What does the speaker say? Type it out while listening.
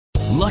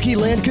Lucky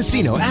Land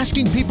Casino,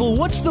 asking people,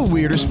 what's the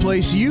weirdest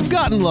place you've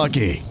gotten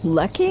lucky?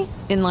 Lucky?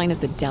 In line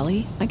at the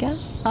deli, I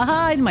guess?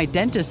 Aha, in my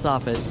dentist's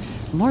office.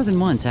 More than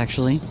once,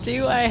 actually.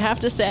 Do I have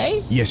to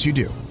say? Yes, you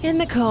do. In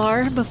the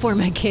car before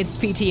my kids'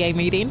 PTA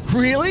meeting.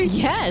 Really?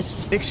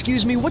 Yes.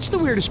 Excuse me, what's the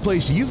weirdest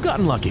place you've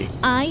gotten lucky?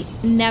 I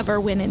never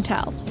win and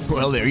tell.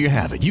 Well, there you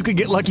have it. You can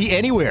get lucky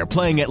anywhere,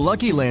 playing at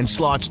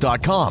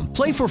LuckyLandSlots.com.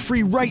 Play for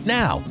free right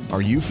now.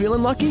 Are you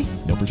feeling lucky?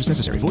 No purchase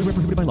necessary. Void where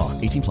prohibited by law.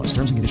 18 plus.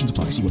 Terms and conditions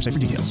apply. See website for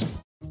details.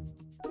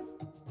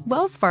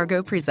 Wells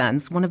Fargo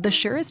presents one of the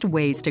surest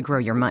ways to grow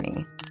your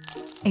money.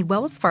 A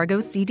Wells Fargo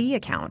CD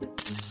account,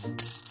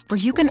 where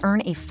you can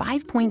earn a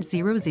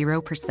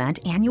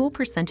 5.00% annual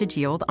percentage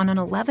yield on an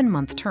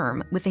 11-month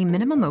term with a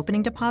minimum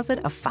opening deposit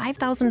of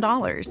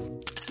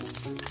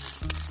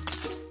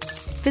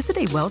 $5,000. Visit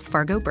a Wells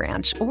Fargo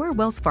branch or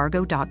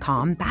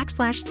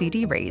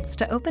wellsfargo.com/CD rates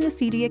to open a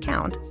CD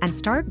account and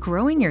start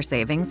growing your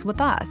savings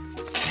with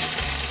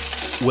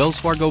us. Wells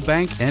Fargo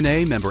Bank,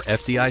 N.A., member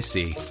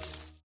FDIC.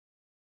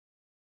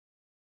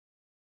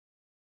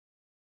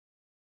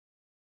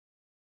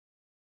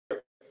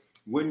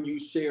 When you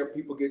share,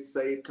 people get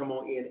saved. Come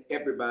on in,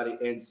 everybody,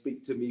 and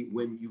speak to me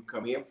when you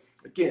come in.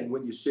 Again,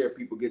 when you share,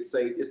 people get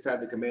saved. It's time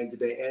to command your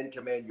day and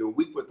command your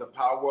week with the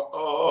power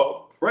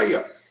of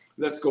prayer.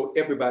 Let's go,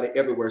 everybody,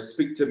 everywhere.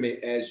 Speak to me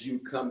as you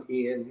come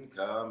in.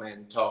 Come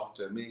and talk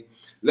to me.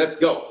 Let's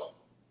go.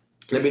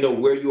 Let me know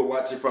where you are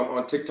watching from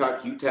on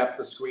TikTok. You tap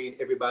the screen.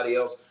 Everybody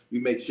else,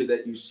 you make sure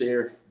that you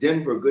share.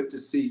 Denver, good to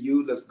see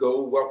you. Let's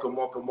go. Welcome,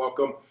 welcome,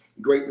 welcome.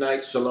 Great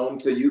night. Shalom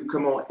to you.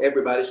 Come on,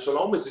 everybody.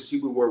 Shalom is the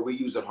Hebrew word we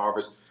use at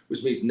Harvest,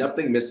 which means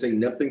nothing missing,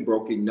 nothing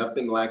broken,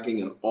 nothing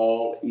lacking, and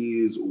all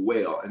is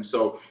well. And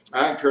so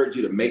I encourage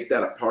you to make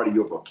that a part of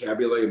your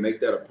vocabulary, make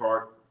that a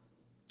part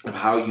of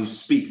how you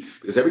speak,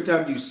 because every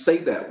time you say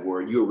that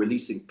word, you're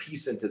releasing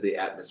peace into the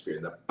atmosphere.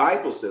 And the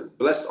Bible says,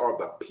 blessed are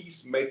the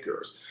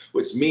peacemakers,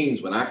 which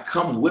means when I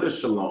come with a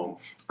shalom,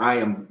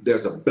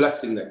 there's a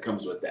blessing that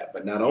comes with that.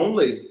 But not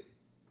only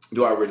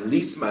do I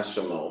release my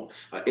shalom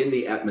in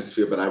the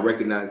atmosphere, but I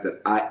recognize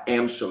that I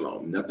am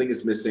shalom. Nothing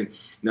is missing,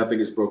 nothing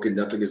is broken,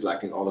 nothing is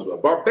lacking, all is well.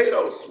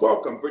 Barbados,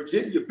 welcome.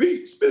 Virginia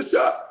Beach,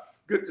 Bishop,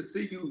 good to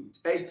see you.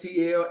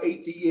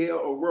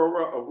 ATL,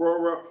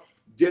 Aurora.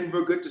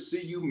 Denver, good to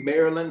see you.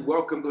 Maryland,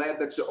 welcome. Glad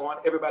that you're on.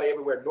 Everybody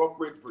everywhere.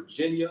 Northridge,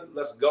 Virginia,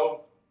 let's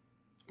go.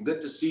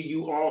 Good to see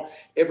you all.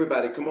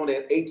 Everybody, come on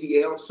in.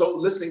 ATL. So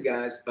listen,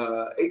 guys,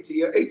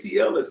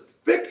 ATL is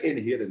thick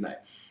in here tonight.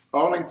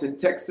 Arlington,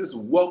 Texas,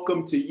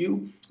 welcome to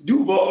you.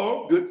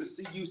 Duval, good to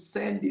see you.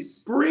 Sandy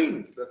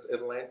Springs, that's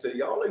Atlanta.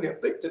 Y'all in here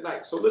thick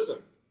tonight. So listen,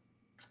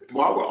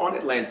 while we're on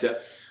Atlanta,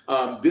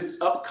 this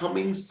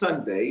upcoming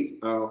Sunday,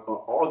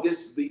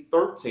 August the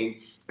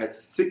 13th, at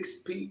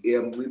 6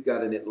 p.m., we've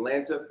got an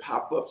Atlanta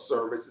pop-up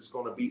service. It's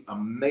going to be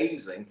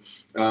amazing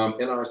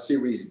in our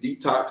series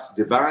Detox,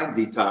 Divine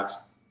Detox.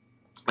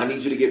 I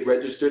need you to get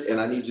registered, and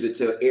I need you to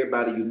tell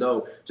everybody you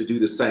know to do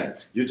the same.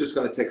 You're just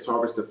going to text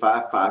Harvest to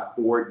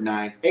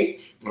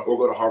 55498 or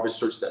go to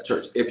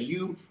harvestchurch.church.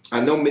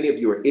 I know many of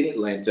you are in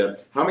Atlanta.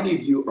 How many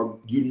of you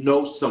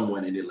know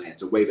someone in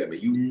Atlanta? Wave at me.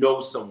 You know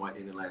someone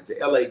in Atlanta.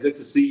 LA, good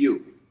to see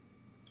you.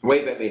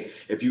 Wave at me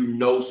if you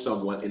know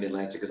someone in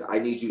Atlanta, because I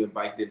need you to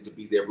invite them to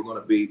be there. We're going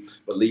to be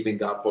believing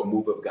God for a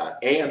move of God.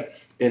 And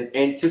in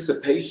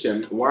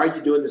anticipation, why are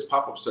you doing this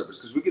pop-up service?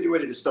 Because we're getting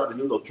ready to start a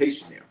new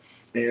location there.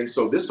 And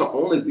so this will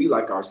only be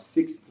like our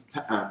sixth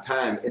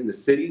time in the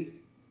city.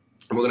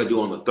 And we're going to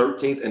do on the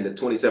 13th and the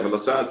 27th.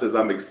 LaShawn says,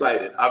 I'm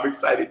excited. I'm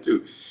excited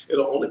too.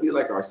 It'll only be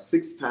like our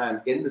sixth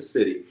time in the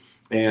city.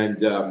 And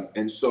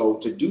so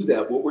to do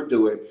that, what we're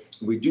doing,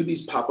 we do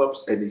these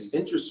pop-ups and these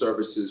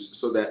inter-services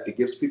so that it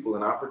gives people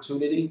an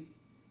opportunity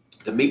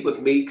to meet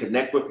with me,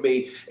 connect with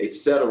me,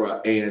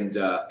 etc. And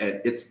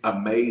it's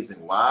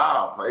amazing.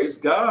 Wow, praise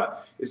God.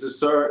 It says,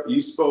 sir, you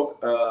spoke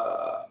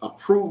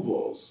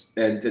approvals.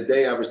 And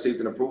today I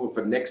received an approval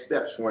for next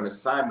steps for an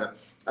assignment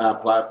I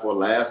applied for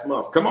last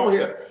month. Come on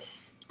here.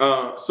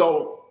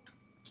 So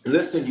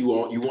listen, you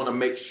all, you want to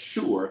make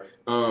sure,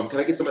 can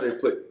I get somebody to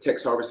put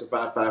text Harvest to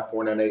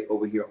 55498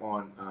 over here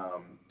on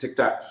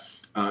TikTok?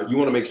 You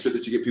want to make sure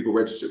that you get people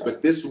registered.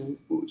 But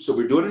so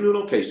we're doing a new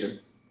location.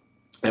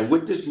 And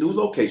with this new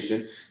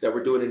location that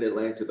we're doing in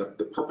Atlanta,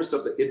 the purpose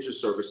of the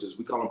inter-services,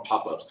 we call them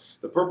pop-ups.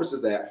 The purpose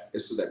of that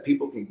is so that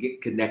people can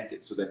get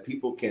connected, so that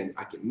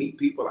I can meet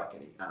people,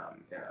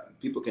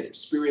 people can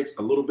experience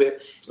a little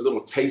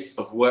taste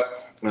of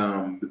what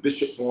the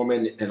Bishop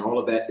Foreman and all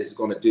of that is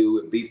going to do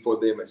and be for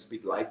them and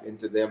speak life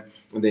into them,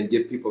 and then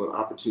give people an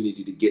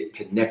opportunity to get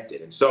connected.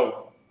 And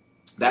so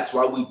that's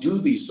why we do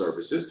these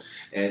services,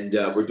 and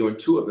we're doing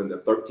two of them, the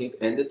 13th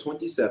and the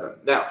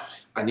 27th. Now,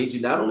 I need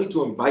you not only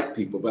to invite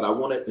people, but I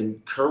want to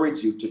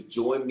encourage you to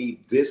join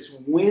me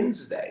this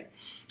Wednesday.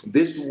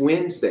 This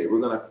Wednesday, we're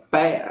going to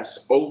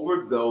fast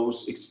over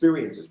those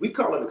experiences. We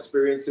call them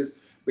experiences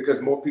because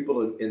more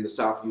people in the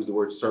South use the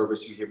word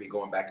service. You hear me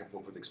going back and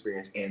forth with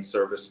experience and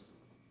service.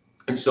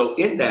 And so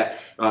in that,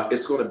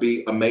 it's going to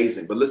be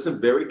amazing. But listen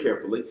very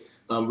carefully.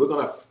 We're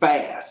going to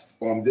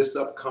fast on this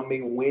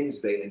upcoming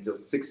Wednesday until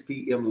 6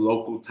 p.m.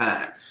 local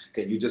time.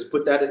 Can you just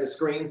put that in the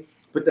screen?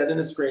 Put that in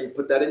the screen.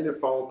 Put that in your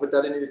phone. Put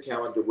that in your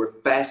calendar. We're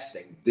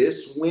fasting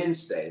this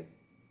Wednesday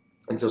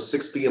until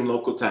 6 p.m.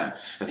 local time.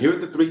 And here are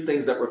the three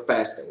things that we're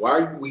fasting. Why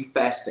are we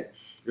fasting?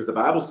 Because the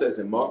Bible says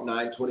in Mark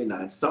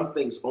 9:29, some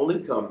things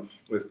only come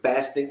with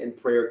fasting and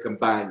prayer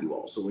combined, you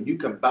all. So when you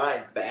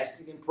combine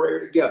fasting and prayer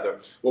together,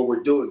 what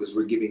we're doing is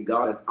we're giving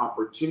God an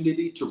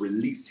opportunity to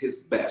release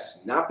his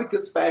best. Not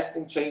because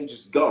fasting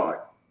changes God,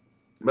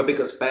 but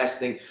because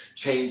fasting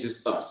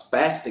changes us.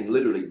 Fasting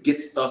literally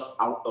gets us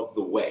out of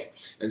the way.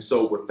 And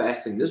so we're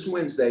fasting this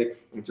Wednesday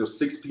until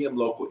 6 p.m.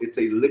 local. It's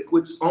a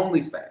liquids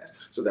only fast.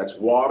 So that's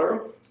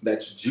water,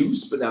 that's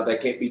juice, but now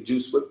that can't be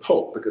juice with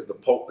pulp because the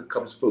pulp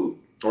becomes food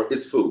or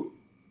is food.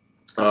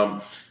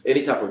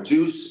 Any type of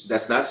juice,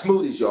 that's not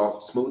smoothies,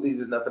 y'all.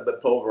 Smoothies is nothing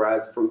but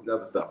pulverized fruit and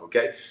other stuff,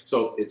 okay?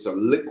 So it's a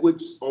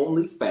liquids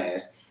only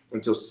fast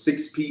until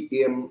 6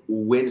 p.m.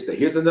 Wednesday.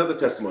 Here's another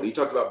testimony. You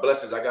talked about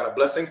blessings. I got a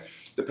blessing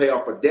to pay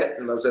off a debt,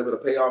 and I was able to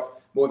pay off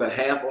more than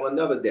half on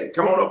another debt.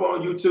 Come on over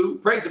on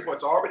YouTube. Praise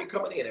reports are already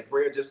coming in, and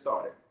prayer just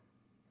started.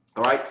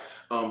 All right,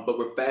 but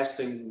we're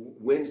fasting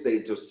Wednesday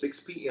until 6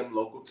 p.m.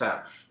 local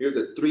time. Here's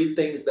the three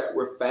things that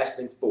we're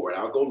fasting for. And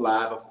I'll go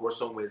live, of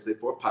course, on Wednesday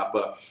for a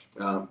pop-up,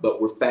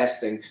 but we're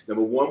fasting.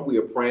 Number one, we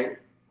are praying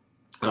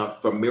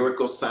for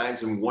miracle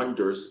signs and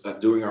wonders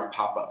during our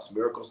pop-ups,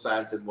 miracle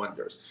signs and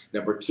wonders.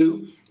 Number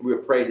two, we are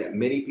praying that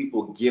many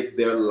people give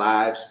their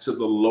lives to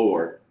the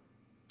Lord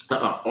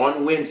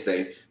on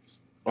Wednesday.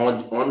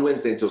 On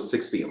Wednesday until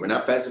 6 p.m. We're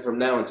not fasting from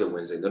now until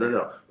Wednesday.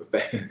 No.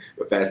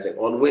 We're fasting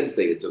on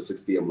Wednesday until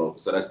 6 p.m. local.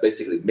 So that's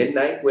basically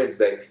midnight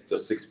Wednesday till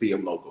 6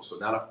 p.m. local. So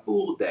not a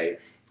full day,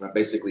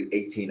 basically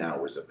 18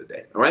 hours of the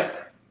day. All right?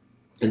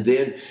 And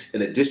then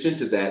in addition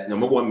to that,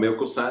 number one,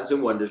 miracle signs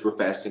and wonders we're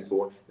fasting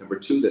for. Number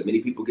two, that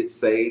many people get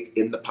saved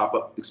in the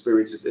pop-up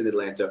experiences in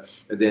Atlanta.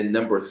 And then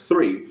number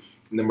three,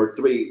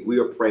 we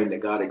are praying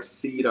that God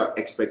exceed our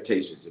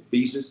expectations.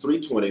 Ephesians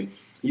 3:20,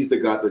 he's the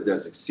God that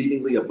does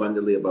exceedingly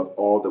abundantly above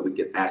all that we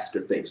can ask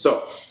or think.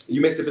 So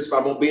you may say, Bishop,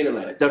 I won't be in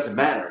Atlanta. It doesn't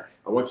matter.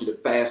 I want you to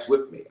fast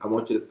with me. I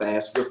want you to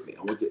fast with me.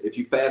 If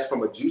you fast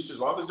from a juice, as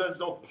long as there's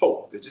no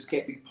pulp, there just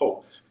can't be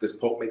pulp because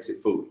pulp makes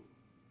it food.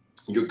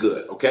 You're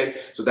good, okay?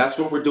 So that's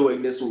what we're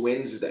doing this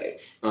Wednesday,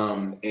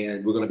 and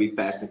we're going to be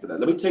fasting for that.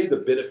 Let me tell you the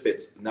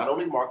benefits. Not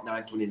only Mark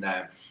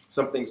 9:29,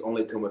 some things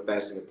only come with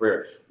fasting and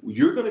prayer.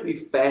 You're going to be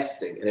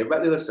fasting, and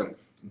everybody listen,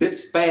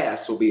 this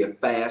fast will be a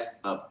fast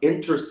of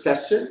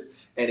intercession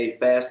and a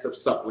fast of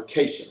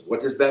supplication.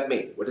 What does that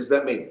mean? What does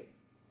that mean?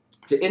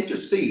 To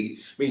intercede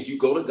means you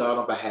go to God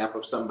on behalf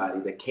of somebody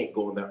that can't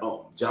go on their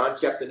own. John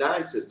chapter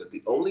 9 says that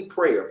the only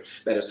prayer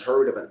that is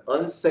heard of an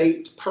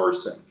unsaved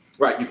person,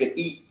 right, you can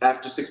eat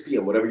after 6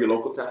 p.m., whatever your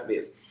local time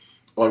is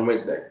on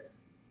Wednesday.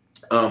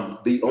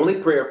 The only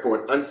prayer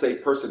for an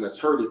unsaved person that's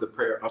heard is the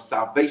prayer of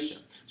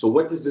salvation. So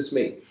what does this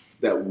mean?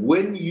 That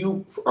when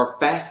you are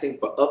fasting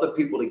for other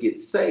people to get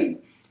saved,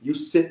 you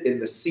sit in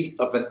the seat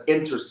of an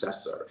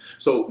intercessor.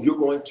 So you're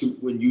going to,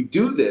 when you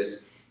do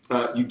this,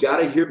 you got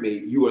to hear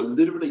me, you are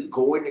literally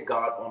going to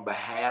God on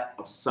behalf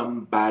of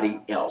somebody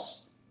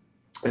else.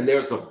 And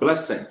there's a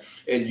blessing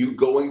in you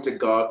going to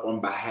God on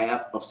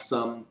behalf of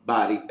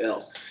somebody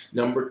else.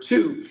 Number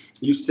two,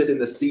 you sit in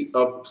the seat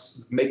of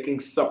making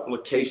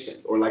supplication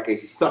or like a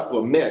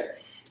supplement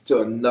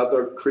to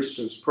another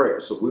Christian's prayer.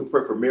 So we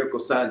pray for miracle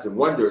signs and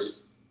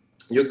wonders.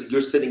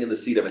 You're sitting in the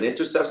seat of an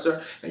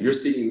intercessor and you're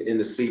sitting in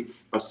the seat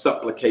of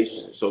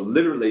supplication. So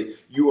literally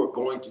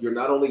you're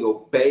not only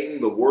obeying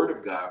the word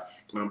of God,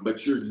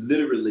 but you're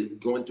literally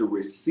going to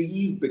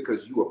receive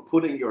because you are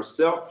putting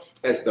yourself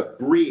as the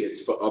bridge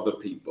for other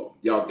people.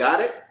 Y'all got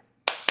it?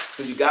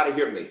 So you got to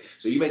hear me.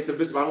 So you may say,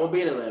 Bishop, I won't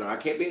be in Atlanta. I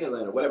can't be in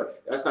Atlanta, whatever.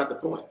 That's not the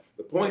point.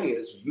 The point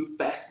is you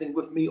fasting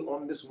with me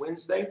on this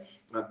Wednesday.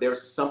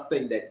 There's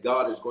something that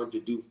God is going to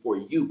do for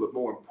you, but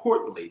more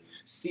importantly,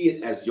 see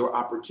it as your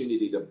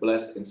opportunity to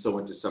bless and sow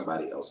into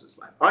somebody else's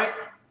life. All right?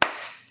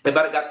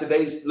 Everybody got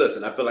today's,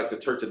 listen, I feel like the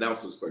church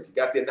announcements first. You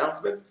got the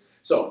announcements?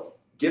 So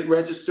get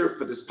registered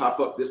for this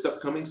pop-up this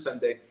upcoming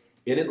Sunday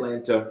in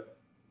Atlanta.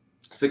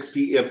 6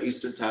 p.m.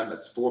 Eastern time,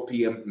 that's 4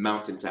 p.m.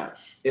 Mountain time.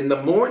 In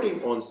the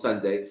morning on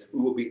Sunday, we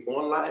will be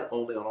online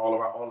only on all of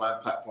our online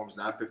platforms,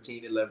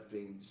 9:15,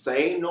 11:15,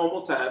 same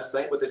normal time,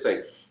 same what they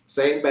say,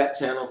 same bat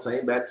channel,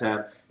 same bat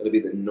time. It'll be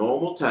the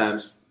normal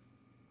times.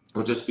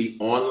 It'll just be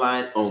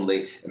online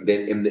only. And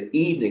then in the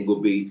evening,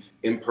 we'll be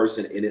in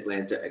person in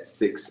Atlanta at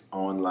 6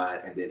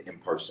 online and then in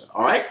person.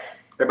 All right?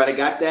 Everybody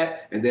got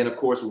that? And then, of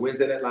course,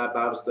 Wednesday Night Live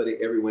Bible Study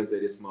every Wednesday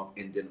this month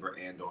in Denver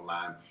and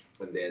online.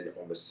 And then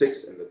on the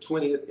 6th and the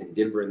 20th in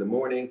Denver in the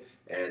morning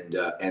and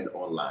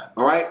online.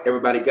 All right,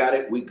 everybody got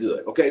it? We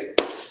good. Okay.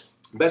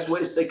 Best way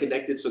to stay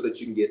connected so that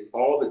you can get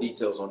all the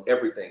details on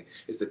everything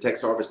is to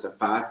text Harvest to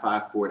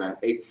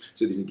 55498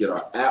 so that you can get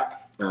our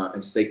app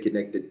and stay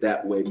connected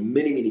that way.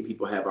 Many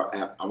people have our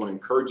app. I want to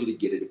encourage you to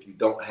get it if you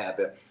don't have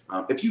it.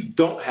 If you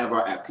don't have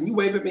our app, can you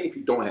wave at me if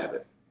you don't have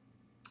it?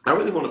 I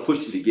really want to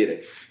push you to get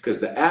it because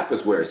the app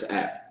is where it's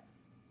at.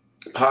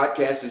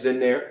 Podcast is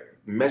in there.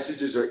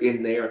 Messages are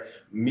in there.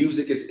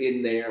 Music is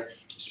in there.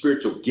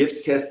 Spiritual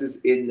gifts test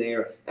is in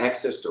there.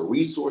 Access to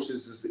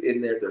resources is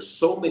in there. There's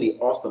so many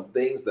awesome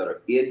things that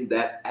are in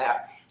that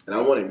app. And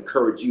I want to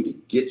encourage you to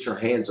get your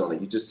hands on it.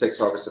 You just text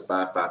Harvest to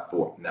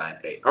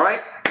 55498. All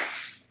right?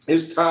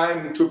 It's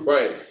time to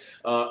pray.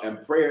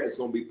 And prayer is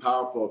going to be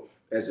powerful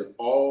as it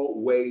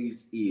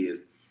always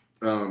is.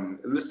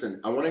 Listen,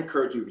 I want to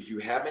encourage you, if you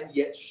haven't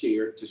yet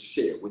shared, to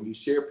share. When you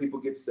share, people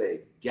get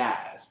saved.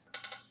 Guys,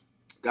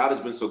 God has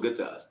been so good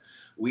to us.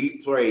 We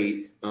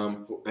prayed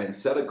and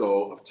set a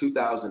goal of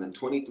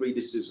 2,023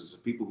 decisions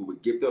of people who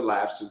would give their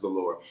lives to the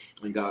Lord.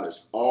 And God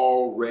has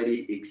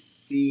already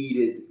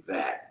exceeded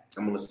that.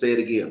 I'm going to say it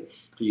again.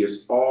 He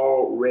has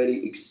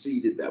already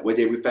exceeded that.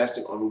 We're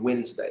fasting on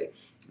Wednesday,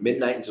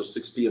 midnight until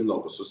 6 p.m.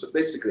 local. So it's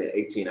basically an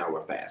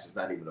 18-hour fast. It's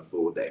not even a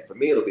full day. For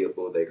me, it'll be a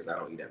full day because I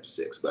don't eat after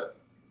 6, but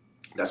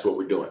that's what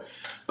we're doing.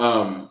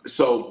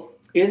 So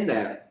in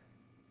that,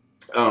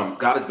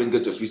 God has been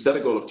good to us. We set a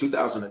goal of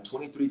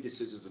 2,023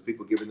 decisions of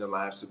people giving their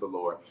lives to the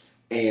Lord,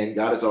 and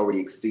God has already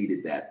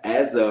exceeded that.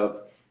 As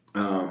of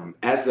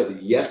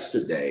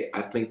yesterday,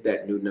 I think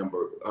that new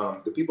number.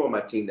 The people on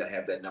my team that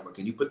have that number,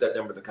 can you put that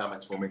number in the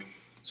comments for me,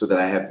 so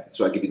I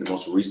give you the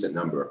most recent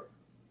number.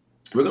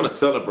 We're going to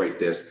celebrate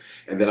this,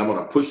 and then I'm going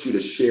to push you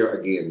to share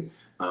again,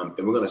 and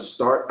we're going to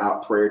start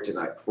out prayer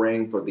tonight,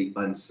 praying for the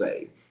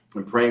unsaved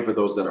and praying for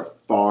those that are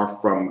far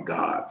from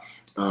God.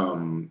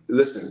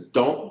 Listen,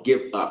 don't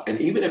give up.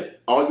 And even if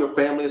all your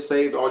family is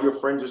saved, all your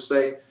friends are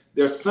saved,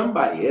 there's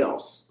somebody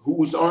else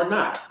who's are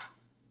not.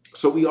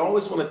 So we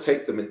always want to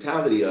take the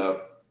mentality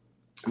of,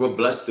 we're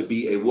blessed to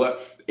be a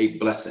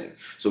blessing.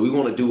 So we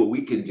want to do what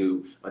we can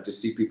do to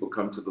see people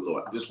come to the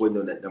Lord. I'm just waiting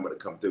on that number to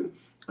come through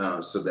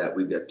so that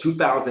we've got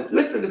 2,000.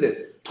 Listen to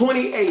this,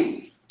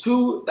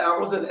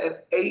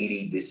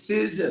 2,080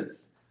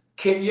 decisions.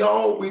 Can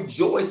y'all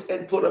rejoice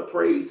and put a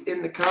praise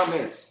in the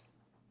comments?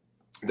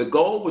 The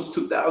goal was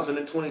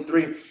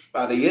 2023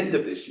 by the end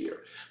of this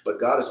year, but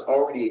God has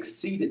already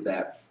exceeded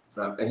that.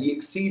 And he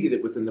exceeded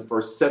it within the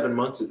first 7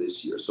 months of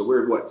this year. So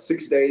we're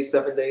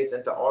 7 days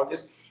into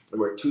August,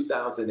 and we're at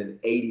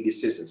 2,080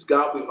 decisions.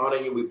 God, we honor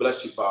you. We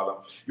bless you, Father.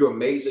 You're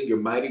amazing. You're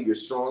mighty. You're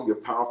strong. You're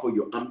powerful.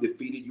 You're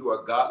undefeated. You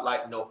are God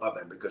like no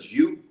other. Because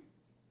you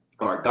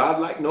are God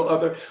like no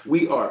other.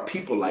 We are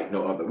people like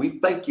no other. We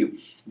thank you,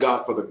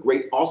 God, for the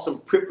great,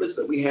 awesome privilege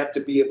that we have to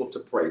be able to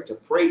pray. To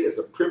pray is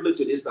a privilege.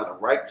 It is not a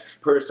right.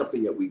 Prayer is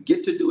something that we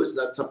get to do. It's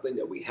not something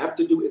that we have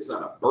to do. It's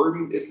not a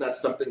burden. It's not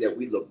something that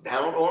we look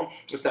down on.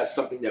 It's not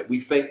something that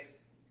we think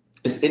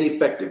is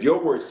ineffective. Your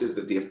word says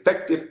that the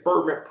effective,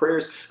 fervent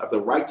prayers of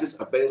the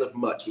righteous availeth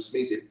much, which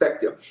means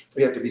effective.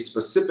 We have to be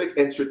specific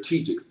and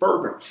strategic.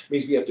 Fervent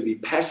means we have to be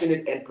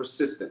passionate and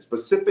persistent.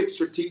 Specific,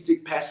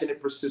 strategic,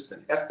 passionate,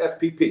 persistent.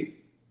 SSPP.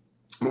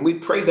 When we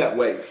pray that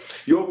way,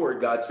 your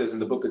word, God, says in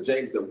the book of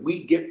James that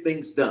we get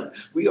things done.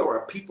 We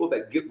are a people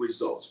that get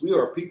results. We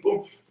are a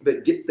people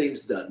that get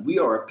things done. We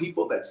are a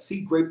people that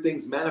see great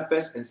things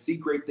manifest and see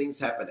great things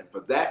happen. And for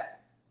that,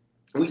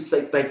 we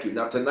say thank you.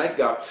 Now tonight,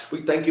 God,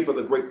 we thank you for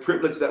the great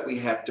privilege that we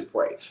have to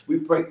pray. We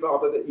pray,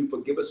 Father, that you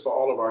forgive us for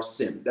all of our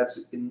sin.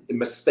 That's in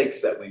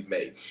mistakes that we've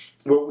made,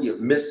 where we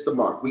have missed the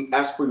mark. We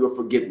ask for your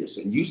forgiveness.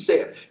 And you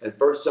said in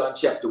 1 John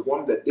chapter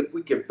 1 that if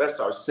we confess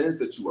our sins,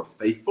 that you are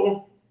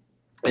faithful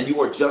and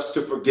you are just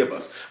to forgive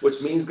us,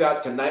 which means,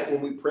 God, tonight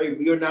when we pray,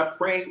 we are not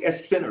praying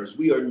as sinners.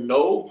 We are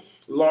no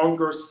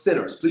longer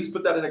sinners. Please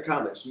put that in the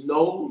comments.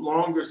 No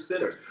longer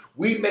sinners.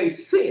 We may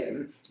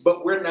sin,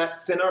 but we're not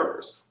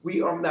sinners. We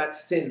are not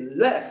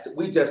sinless.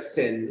 We just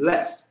sin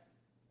less.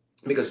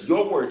 Because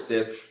your word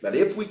says that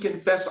if we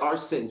confess our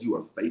sins, you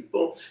are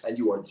faithful and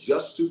you are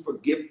just to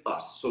forgive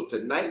us. So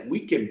tonight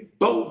we can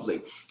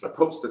boldly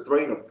approach the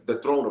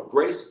throne of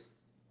grace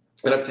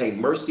and obtain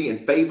mercy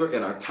and favor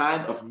in our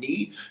time of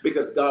need.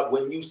 Because God,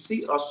 when you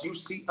see us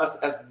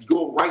as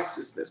your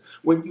righteousness.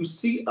 When you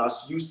see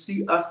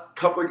us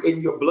covered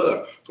in your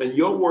blood. And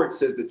your word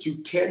says that you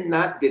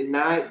cannot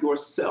deny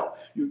yourself.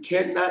 You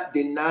cannot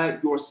deny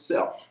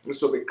yourself. And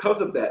so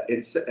because of that,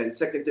 in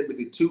 2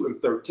 Timothy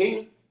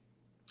 2:13,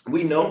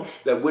 we know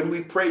that when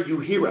we pray, you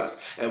hear us.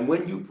 And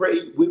when we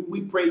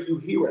pray, you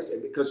hear us.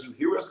 And because you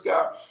hear us,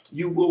 God,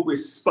 you will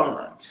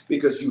respond.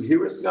 Because you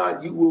hear us,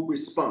 God, you will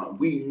respond.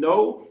 We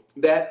know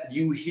that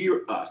you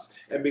hear us.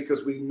 And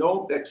because we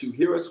know that you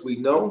hear us, we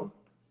know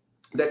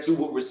that you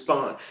will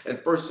respond. In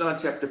 1 John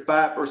chapter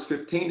 5, verse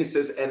 15, it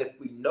says, and if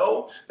we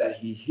know that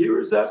he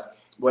hears us,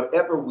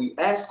 whatever we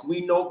ask,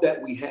 we know that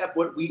we have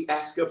what we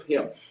ask of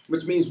him,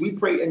 which means we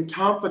pray in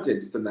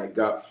confidence tonight,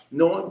 God,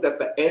 knowing that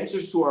the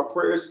answers to our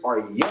prayers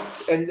are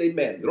yes and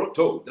amen. The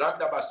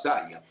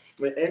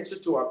answer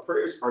to our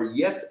prayers are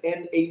yes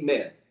and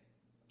amen.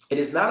 It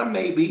is not a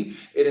maybe.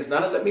 It is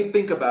not a let me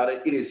think about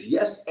it. It is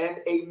yes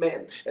and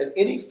amen. And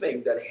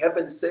anything that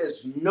heaven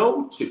says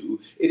no to,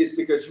 it is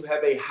because you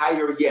have a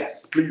higher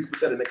yes. Please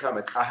put that in the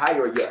comments, a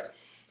higher yes.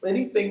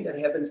 Anything that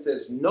heaven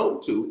says no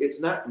to,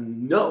 it's not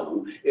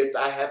no, it's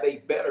I have a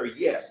better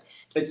yes.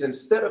 It's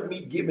instead of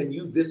me giving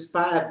you this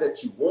 5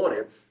 that you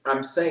wanted,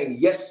 I'm saying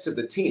yes to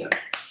the 10.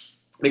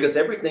 Because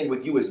everything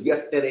with you is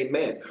yes and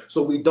amen.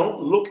 So we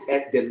don't look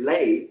at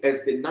delay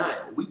as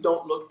denial. We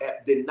don't look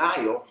at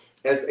denial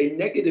as a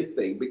negative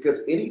thing,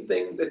 because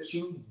anything that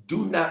you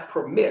do not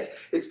permit,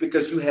 it's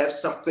because you have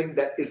something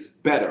that is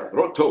better.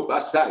 Roto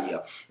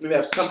basaya. You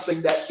have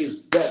something that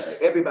is better.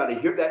 Everybody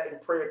hear that in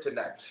prayer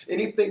tonight.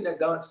 Anything that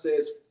God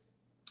says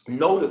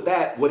no to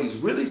that, what he's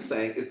really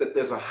saying is that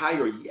there's a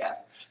higher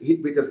yes.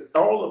 Because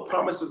all the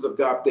promises of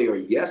God, they are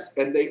yes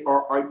and they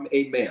are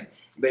amen.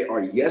 They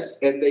are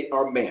yes and they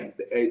are man.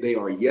 They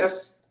are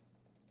yes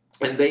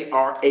and they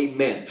are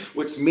amen,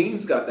 which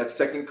means, God, that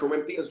 2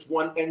 Corinthians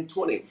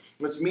 1:20,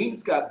 which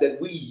means, God, that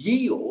we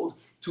yield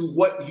to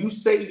what you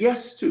say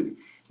yes to.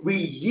 We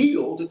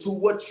yield to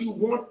what you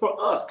want for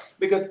us,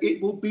 because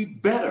it will be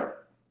better.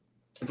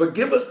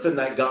 Forgive us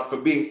tonight, God, for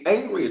being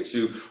angry at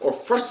you or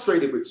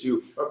frustrated with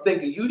you or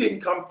thinking you didn't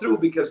come through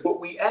because what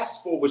we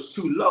asked for was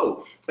too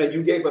low and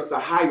you gave us a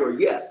higher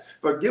yes.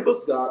 Forgive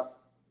us, God,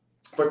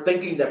 for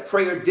thinking that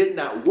prayer did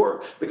not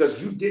work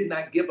because you did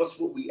not give us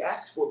what we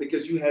asked for,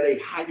 because you had a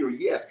higher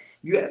yes.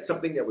 You had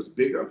something that was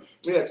bigger.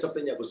 You had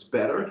something that was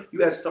better.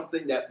 You had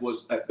something that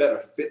was a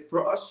better fit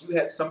for us. You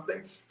had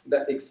something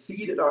that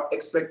exceeded our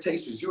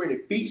expectations. You're in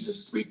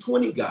Ephesians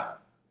 3:20, God.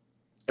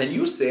 And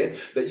you said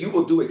that you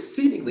will do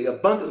exceedingly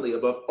abundantly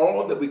above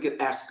all that we could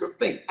ask or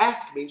think.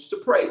 Ask means to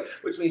pray,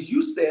 which means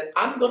you said,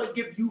 I'm going to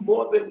give you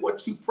more than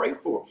what you pray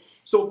for.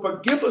 So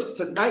forgive us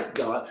tonight,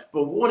 God,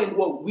 for wanting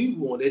what we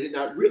wanted and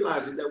not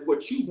realizing that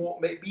what you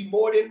want may be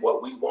more than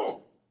what we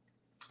want.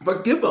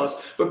 Forgive us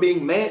for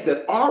being mad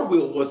that our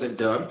will wasn't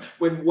done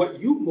when what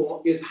you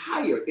want is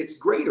higher, it's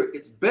greater,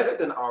 it's better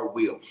than our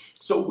will.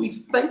 So we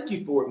thank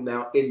you for it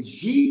now. In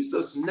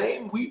Jesus'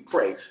 name we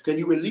pray. Can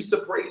you release a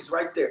praise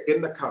right there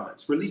in the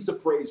comments? Release a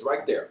praise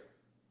right there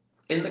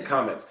in the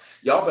comments.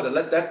 Y'all better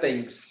let that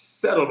thing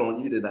settle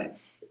on you tonight.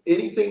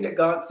 Anything that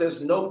God says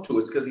no to,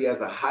 it's because he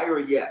has a higher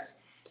yes.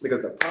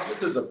 Because the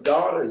promises of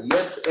God are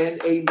yes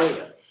and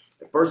amen.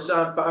 1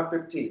 John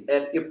 5:15.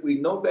 And if we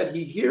know that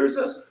he hears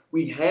us,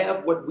 we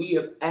have what we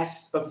have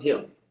asked of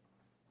him.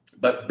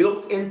 But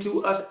built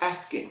into us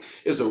asking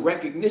is a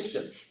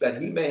recognition that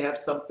he may have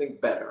something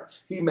better.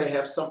 He may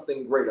have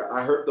something greater.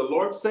 I heard the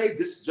Lord say,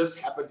 this just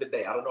happened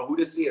today. I don't know who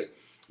this is.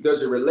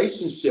 There's a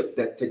relationship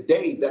that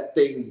today that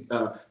thing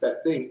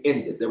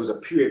ended. There was a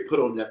period put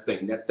on that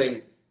thing. That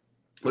thing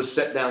was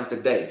shut down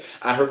today.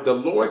 I heard the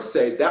Lord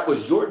say that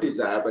was your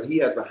desire, but he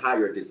has a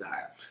higher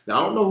desire. Now,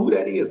 I don't know who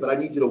that is, but I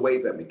need you to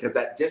wave at me, because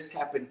that just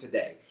happened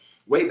today.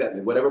 Wave at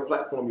me, whatever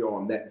platform you're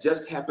on. That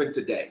just happened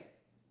today.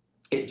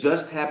 It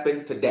just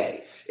happened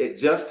today. It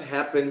just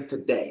happened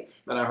today.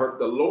 And I heard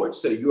the Lord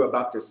say, you're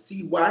about to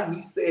see why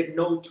he said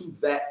no to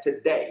that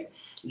today.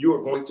 You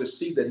are going to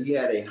see that he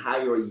had a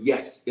higher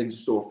yes in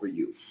store for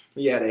you.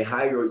 He had a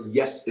higher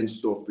yes in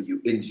store for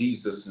you, in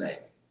Jesus' name.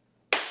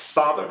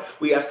 Father,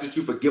 we ask that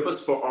you forgive us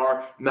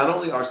for not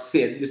only our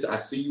sin. I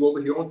see you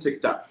over here on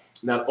TikTok.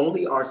 Not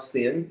only our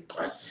sin.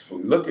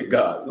 Look at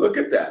God. Look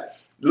at that.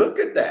 Look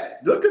at that.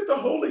 Look at the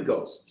Holy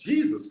Ghost.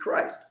 Jesus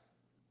Christ.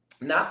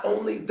 Not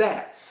only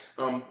that,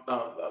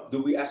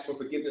 do we ask for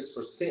forgiveness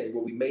for sin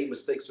where we made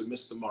mistakes or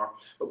missed the mark,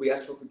 but we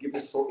ask for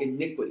forgiveness for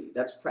iniquity.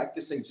 That's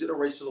practicing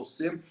generational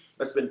sin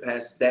that's been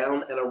passed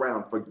down and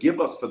around. Forgive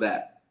us for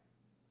that.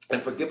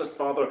 And forgive us,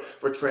 Father,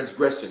 for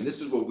transgression. This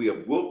is where we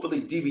have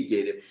willfully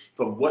deviated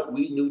from what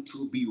we knew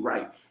to be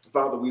right.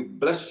 Father, we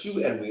bless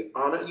you and we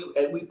honor you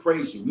and we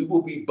praise you. We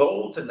will be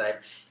bold tonight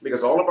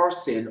because all of our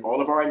sin,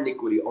 all of our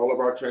iniquity, all of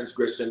our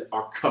transgression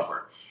are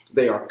covered.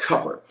 They are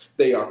covered.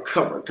 They are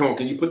covered. Come on,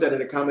 can you put that in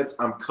the comments?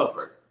 I'm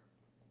covered.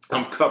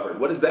 I'm covered.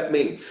 What does that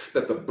mean?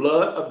 That the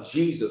blood of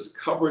Jesus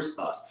covers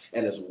us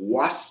and has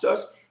washed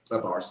us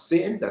of our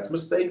sin, that's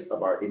mistakes,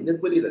 of our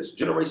iniquity, that's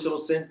generational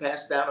sin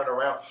passed down and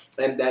around,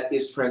 and that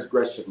is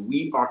transgression.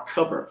 We are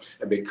covered.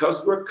 And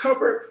because we're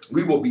covered,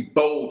 we will be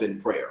bold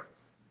in prayer.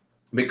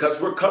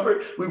 Because we're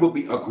covered, we will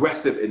be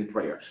aggressive in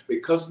prayer.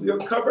 Because we are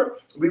covered,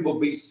 we will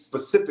be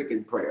specific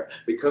in prayer.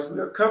 Because we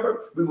are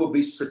covered, we will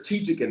be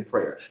strategic in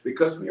prayer.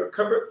 Because we are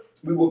covered,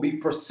 we will be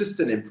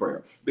persistent in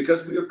prayer.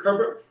 Because we are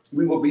covered,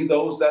 we will be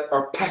those that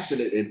are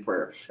passionate in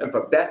prayer. And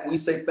for that, we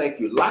say thank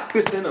you. Lock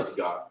this in us,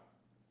 God.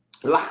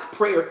 Lock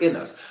prayer in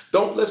us.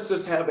 Don't let's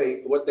just have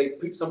what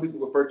some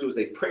people refer to as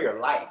a prayer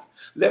life.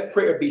 Let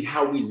prayer be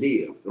how we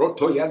live.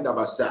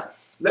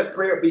 Let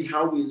prayer be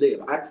how we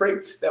live. I pray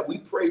that we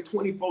pray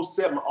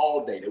 24/7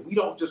 all day, that we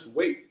don't just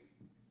wait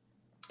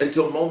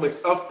until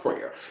moments of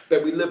prayer,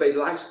 that we live a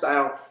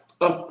lifestyle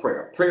of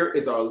prayer. Prayer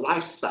is our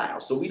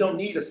lifestyle. So we don't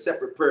need a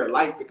separate prayer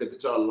life because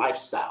it's our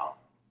lifestyle.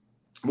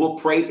 We'll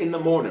pray in the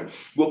morning.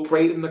 We'll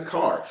pray in the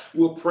car.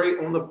 We'll pray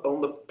on the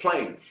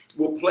plane.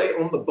 We'll pray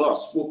on the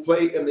bus. We'll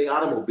pray in the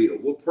automobile.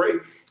 We'll pray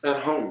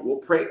at home. We'll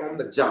pray on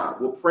the job.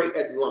 We'll pray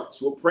at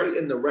lunch. We'll pray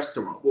in the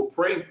restaurant. We'll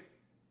pray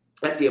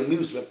at the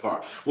amusement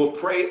park. We'll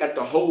pray at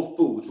the Whole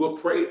Foods. We'll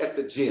pray at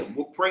the gym.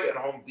 We'll pray at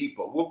Home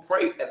Depot. We'll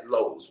pray at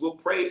Lowe's. We'll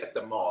pray at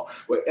the mall.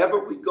 Wherever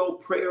we go,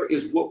 prayer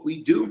is what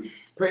we do.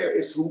 Prayer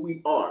is who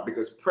we are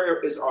because prayer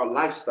is our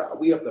lifestyle.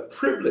 We have the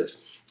privilege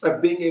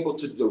of being able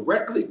to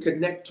directly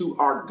connect to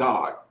our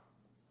God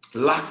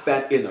Lock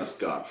that in us,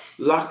 God.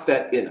 Lock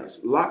that in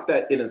us. Lock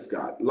that in us,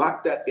 God.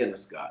 Lock that in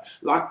us, God.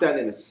 Lock that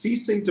in us.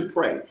 Ceasing to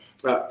pray.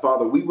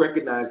 Father, we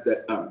recognize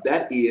that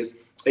that is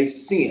a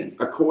sin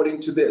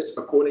according to this,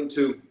 according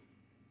to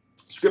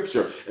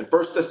Scripture. In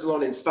 1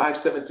 Thessalonians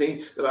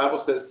 5:17, the Bible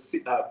says,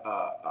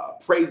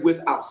 pray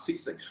without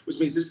ceasing, which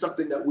means it's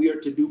something that we are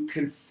to do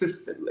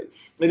consistently.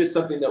 It is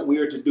something that we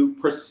are to do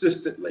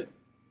persistently.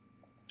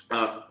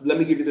 Let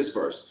me give you this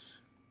verse.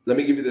 Let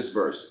me give you this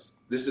verse.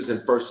 This is in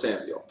 1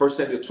 Samuel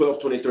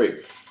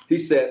 12:23. He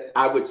said,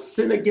 I would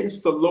sin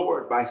against the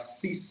Lord by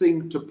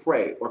ceasing to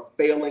pray or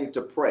failing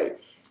to pray.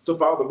 So,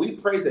 Father, we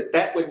pray that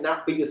that would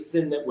not be a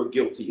sin that we're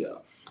guilty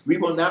of. We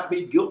will not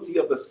be guilty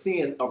of the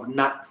sin of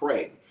not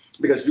praying,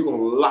 because you're going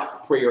to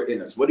lock prayer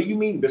in us. What do you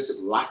mean, Bishop,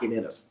 locking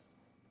in us?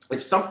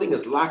 If something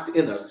is locked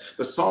in us,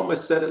 the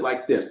psalmist said it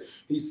like this.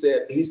 He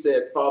said,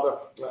 Father,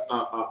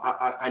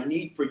 I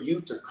need for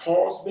you to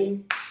cause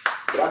me.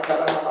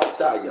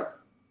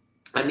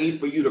 I need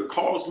for you to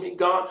cause me,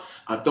 God.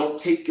 Don't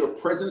take your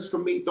presence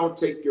from me. Don't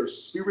take your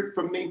spirit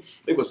from me.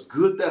 It was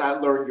good that I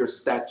learned your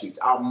statutes.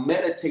 I'll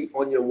meditate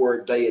on your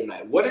word day and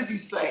night. What is he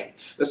saying?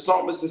 The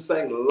psalmist is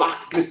saying,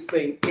 lock this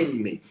thing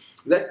in me.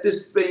 Let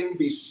this thing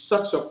be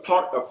such a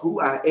part of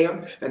who I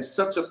am, and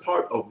such a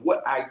part of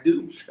what I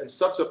do, and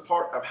such a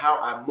part of how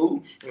I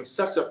move, and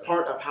such a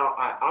part of how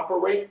I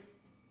operate,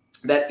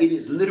 that it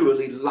is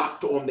literally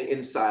locked on the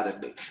inside of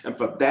me. And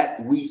for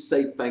that, we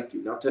say thank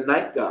you. Now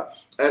tonight, God,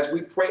 as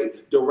we pray,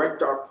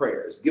 direct our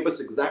prayers. Give us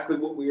exactly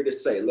what we are to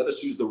say. Let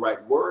us use the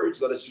right words.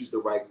 Let us use the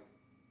right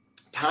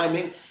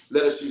timing.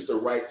 Let us use the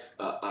right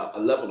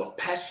level of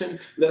passion.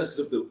 Let us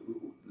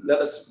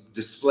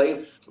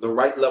display the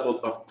right level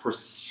of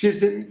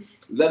precision.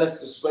 Let us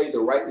display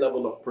the right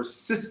level of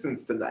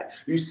persistence tonight.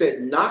 You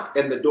said knock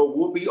and the door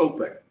will be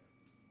open.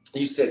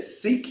 You said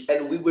seek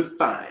and we would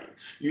find.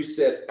 You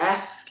said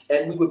ask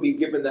and we would be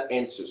given the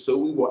answer. So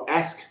we will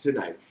ask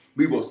tonight.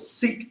 We will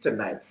seek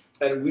tonight.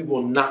 And we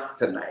will knock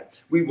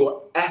tonight. We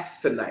will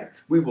ask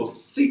tonight. We will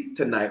seek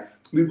tonight.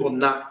 We will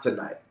knock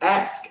tonight.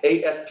 Ask,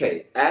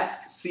 A-S-K.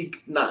 Ask,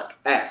 seek, knock.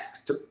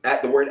 Ask.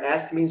 The word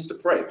ask means to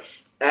pray.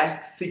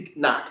 Ask, seek,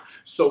 knock.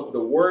 So the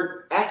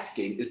word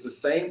asking is the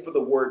same for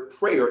the word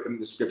prayer in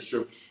the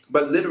scripture,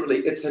 but literally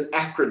it's an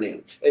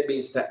acronym. It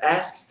means to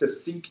ask, to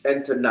seek,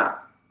 and to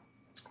knock.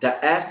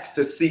 To ask,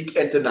 to seek,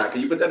 and to knock.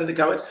 Can you put that in the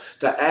comments?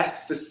 To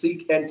ask, to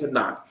seek, and to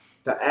knock.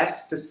 To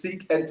ask, to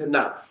seek, and to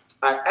knock.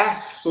 I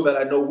ask so that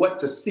I know what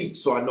to seek,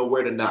 so I know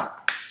where to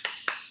knock.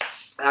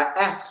 I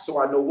ask so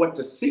I know what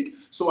to seek,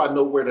 so I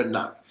know where to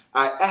knock.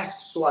 I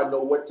ask so I know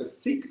what to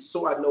seek,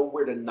 so I know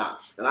where to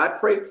knock. And I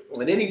pray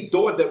on any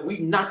door that we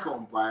knock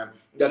on, Brian,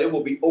 that it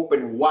will be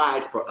open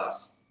wide for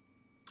us.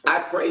 I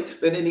pray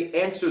that any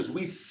answers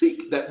we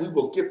seek, that we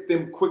will get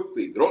them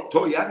quickly.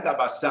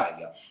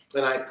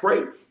 And I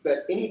pray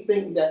that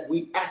anything that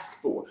we ask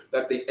for,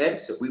 that the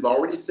answer, we've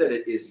already said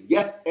it, is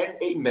yes and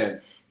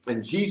amen.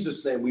 In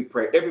Jesus' name we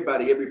pray.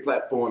 Everybody, every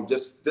platform,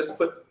 just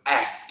put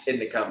ask in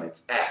the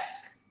comments.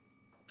 Ask.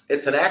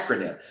 It's an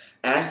acronym.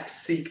 Ask,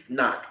 seek,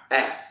 knock.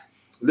 Ask.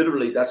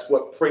 Literally, that's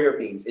what prayer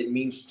means. It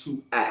means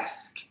to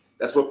ask.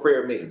 That's what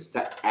prayer means,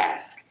 to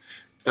ask.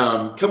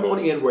 Come on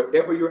in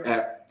wherever you're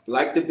at.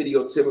 Like the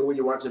video, tell me where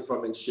you're watching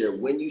from, and share.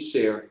 When you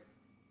share,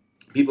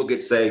 people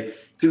get saved.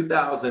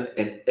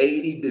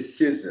 2,080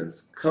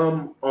 decisions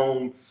come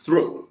on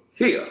through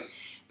here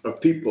of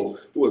people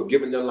who have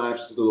given their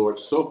lives to the Lord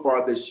so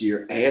far this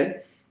year. And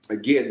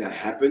again, that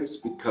happens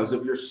because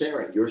of your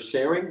sharing. Your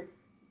sharing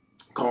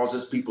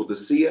causes people to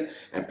see it,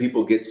 and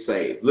people get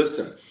saved.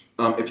 Listen,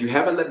 if you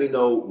haven't let me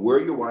know where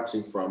you're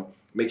watching from,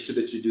 make sure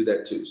that you do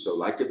that too. So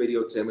like the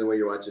video, tell me where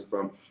you're watching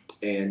from,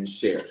 and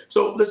share.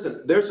 So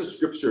listen, there's a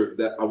scripture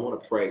that I want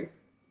to pray.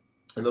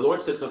 And the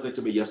Lord said something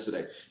to me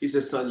yesterday. He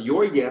said, son,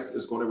 your yes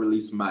is going to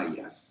release my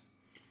yes.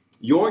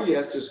 Your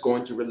yes is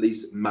going to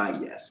release my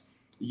yes.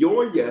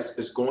 Your yes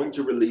is going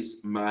to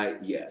release my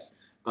yes.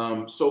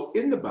 So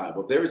in the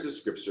Bible, there is a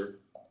scripture,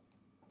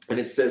 and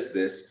it says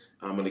this.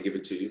 I'm going to give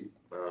it to you.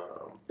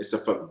 It's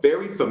a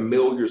very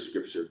familiar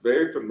scripture,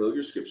 very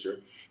familiar scripture.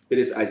 It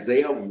is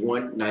Isaiah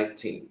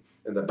 1:19.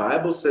 And the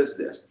Bible says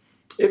this: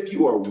 if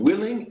you are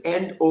willing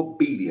and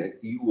obedient,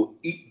 you will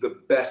eat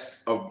the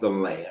best of the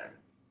land.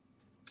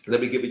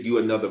 Let me give you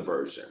another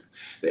version.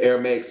 The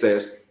Aramaic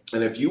says,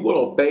 and if you will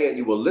obey and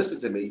you will listen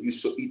to me, you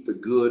shall eat the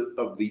good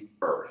of the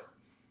earth.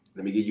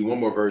 Let me give you one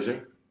more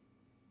version.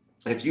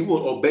 If you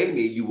will obey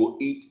me, you will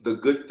eat the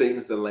good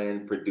things the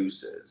land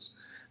produces.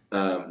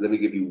 Let me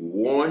give you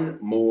one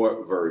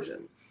more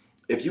version.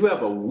 If you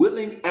have a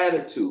willing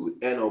attitude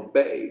and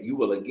obey, you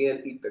will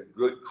again eat the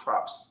good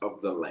crops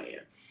of the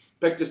land.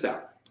 Check this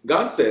out.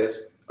 God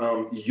says,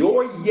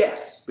 your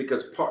yes,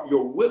 because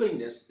your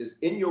willingness is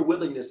in your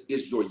willingness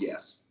is your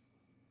yes.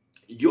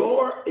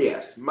 Your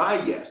yes,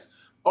 my yes,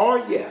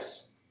 our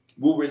yes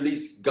will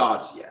release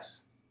God's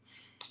yes.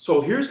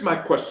 So here's my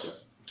question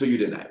to you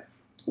tonight.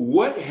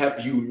 What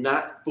have you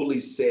not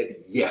fully said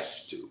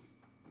yes to?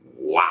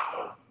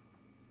 Wow.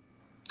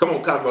 Come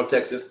on, Conroe,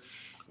 Texas.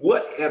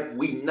 What have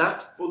we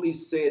not fully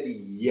said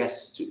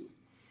yes to?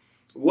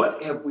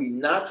 What have we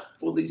not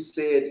fully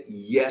said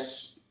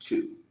yes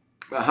to?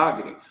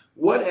 Mahogany.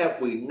 What have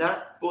we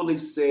not fully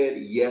said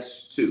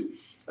yes to?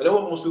 I know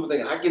what most people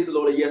think. I give the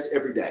Lord a yes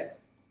every day.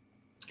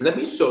 Let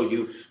me show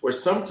you where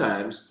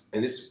sometimes,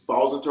 and this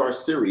falls into our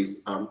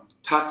series,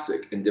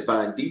 Toxic and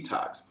Divine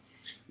Detox.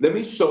 Let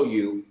me show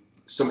you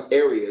some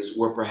areas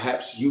where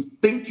perhaps you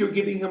think you're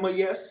giving him a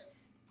yes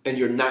and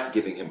you're not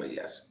giving him a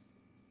yes.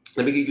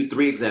 Let me give you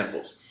 3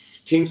 examples.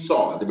 King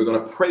Saul, and we're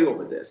going to pray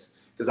over this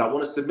because I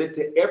want to submit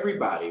to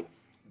everybody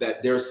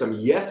that there are some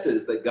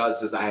yeses that God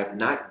says I have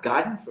not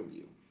gotten from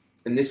you.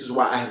 And this is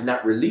why I have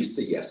not released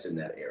a yes in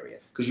that area,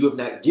 because you have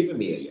not given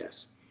me a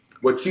yes.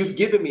 What you've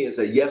given me is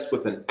a yes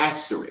with an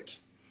asterisk.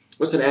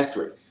 What's an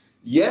asterisk?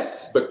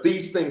 Yes, but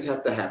these things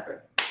have to happen.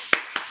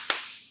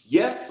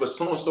 Yes, but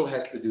so-and-so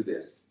has to do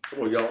this.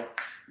 Come on, y'all.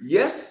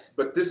 Yes,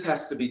 but this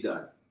has to be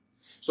done.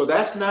 So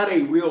that's not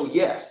a real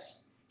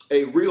yes.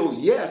 A real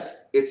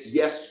yes, it's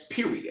yes,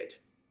 period.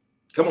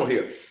 Come on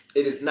here.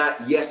 It is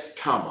not yes,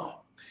 comma.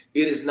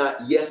 It is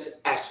not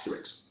yes,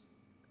 asterisk.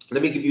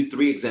 Let me give you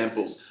 3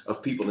 examples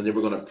of people, and then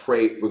we're going to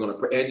pray. We're going to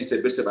pray. Andy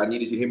said, Bishop, I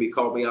needed you to hear me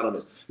call me out on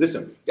this.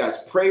 Listen,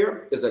 guys,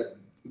 prayer is a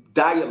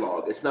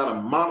dialogue. It's not a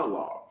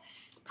monologue.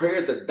 Prayer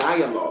is a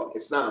dialogue.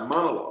 It's not a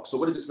monologue. So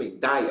what does this mean?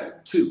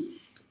 Dia, 2.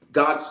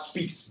 God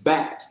speaks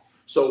back.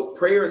 So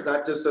prayer is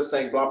not just us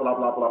saying blah, blah,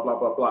 blah, blah, blah,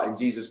 blah, blah, in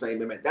Jesus'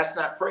 name, amen. That's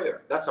not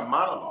prayer. That's a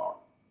monologue,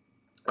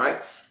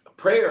 right?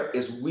 Prayer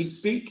is we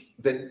speak,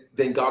 then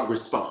God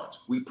responds.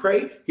 We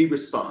pray, he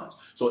responds.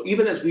 So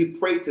even as we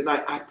pray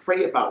tonight, I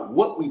pray about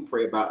what we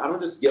pray about. I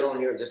don't just get on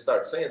here and just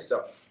start saying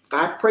stuff.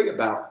 I pray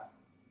about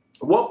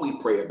what we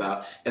pray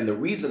about. And the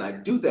reason I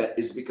do that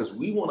is because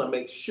we want to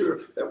make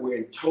sure that we're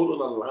in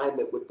total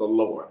alignment with the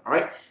Lord. All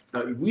right.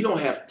 We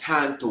don't have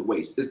time to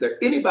waste. Is there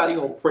anybody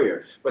on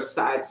prayer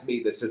besides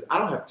me that says, I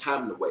don't have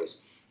time to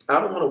waste? I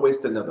don't want to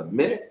waste another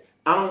minute.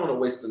 I don't want to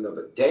waste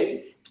another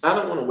day. I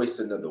don't want to waste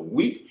another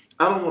week.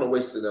 I don't want to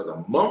waste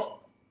another month.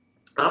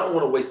 I don't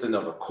want to waste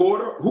another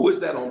quarter. Who is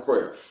that on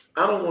prayer?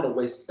 I don't want to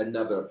waste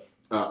another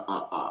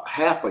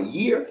half a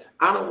year.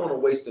 I don't want to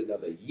waste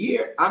another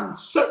year. I'm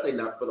certainly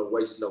not going to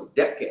waste no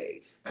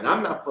decade. And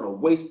I'm not going to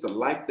waste the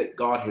life that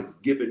God has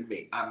given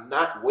me. I'm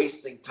not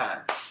wasting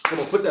time. Come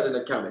on, put that in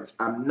the comments.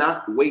 I'm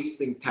not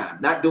wasting time.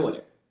 Not doing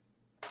it.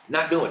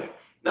 Not doing it.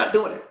 Not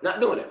doing it. Not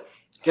doing it.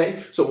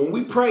 Okay, so when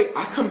we pray,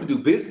 I come to do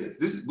business.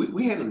 This is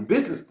we handling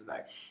business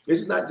tonight.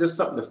 This is not just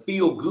something to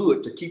feel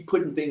good, to keep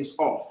putting things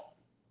off.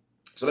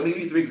 So let me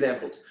give you 3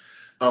 examples.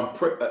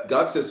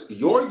 God says,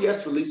 your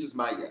yes releases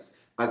my yes.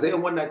 Isaiah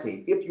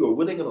 1:19, if you are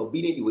willing and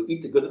obedient, you will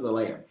eat the good of the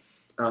land.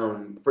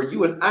 For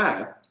you and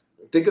I,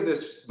 think of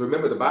this,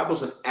 remember the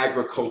Bible's an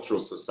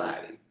agricultural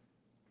society.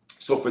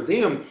 So for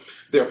them,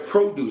 their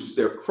produce,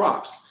 their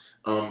crops,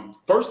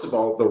 first of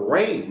all, the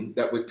rain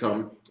that would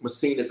come was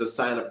seen as a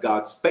sign of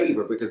God's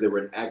favor because they were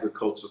an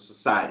agricultural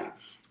society.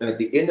 And at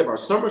the end of our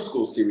summer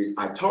school series,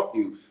 I taught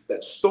you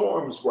that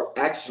storms were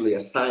actually a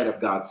sign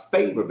of God's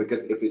favor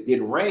because if it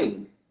didn't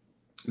rain,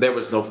 there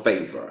was no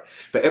favor.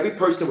 For every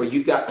person where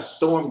you got a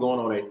storm going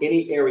on in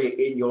any area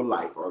in your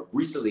life or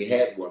recently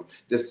had one,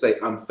 just say,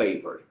 I'm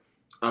favored.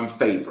 I'm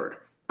favored.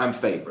 I'm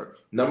favored.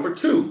 Number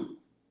 2,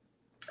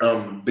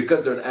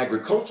 because they're an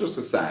agricultural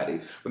society,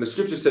 when the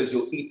scripture says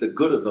you'll eat the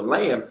good of the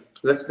land,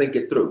 let's think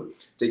it through.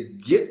 To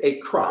get a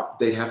crop,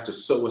 they have to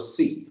sow a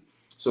seed.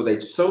 So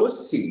they'd sow a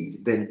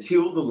seed, then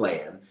till the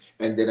land.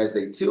 And then as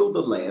they tilled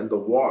the land, the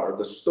water,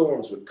 the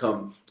storms would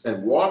come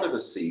and water the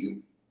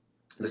seed.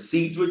 The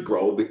seeds would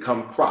grow,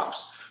 become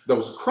crops.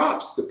 Those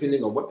crops,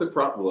 depending on what the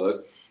crop was,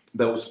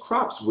 those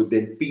crops would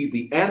then feed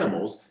the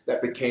animals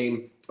that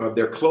became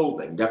their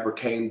clothing, that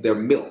became their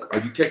milk.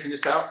 Are you checking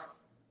this out?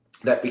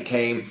 That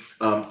became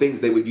things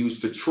they would use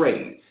to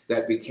trade.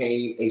 That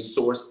became a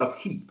source of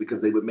heat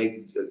because they would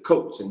make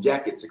coats and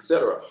jackets,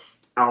 etc.,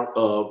 out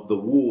of the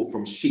wool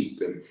from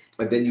sheep.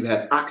 And then you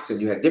had oxen,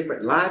 you had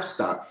different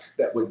livestock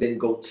that would then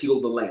go till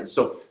the land.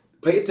 So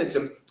pay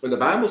attention. When the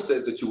Bible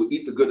says that you will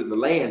eat the good of the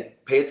land,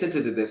 pay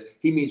attention to this.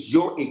 He means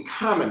your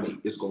economy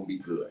is going to be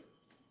good.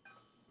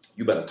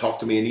 You better talk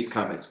to me in these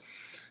comments.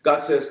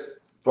 God says,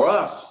 for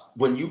us,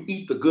 when you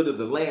eat the good of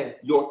the land,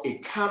 your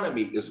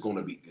economy is going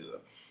to be good,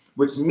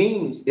 which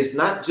means it's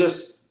not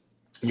just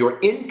your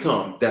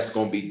income that's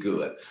going to be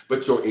good,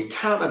 but your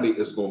economy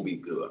is going to be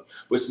good,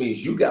 which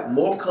means you got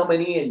more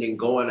coming in than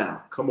going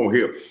out. Come on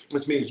here.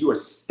 Which means you are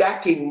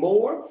stacking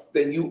more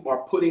than you are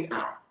putting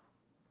out.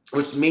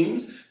 Which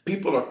means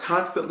people are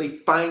constantly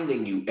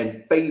finding you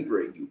and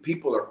favoring you.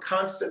 People are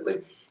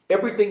constantly,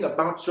 everything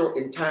about your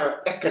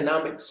entire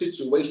economic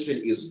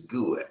situation is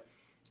good.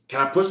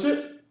 Can I push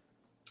it?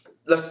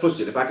 Let's push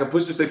it. If I can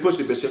push it, say push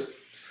it, Bishop.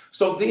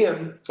 So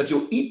then, if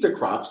you'll eat the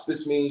crops,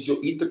 this means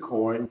you'll eat the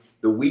corn,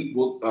 the wheat,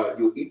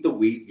 you'll eat the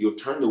wheat, you'll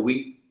turn the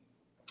wheat.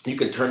 You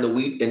can turn the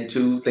wheat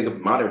into, think of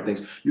modern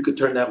things, you could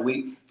turn that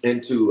wheat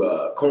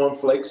into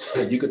cornflakes,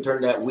 you can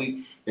turn that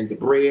wheat into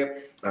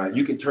bread,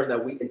 you can turn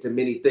that wheat into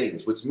many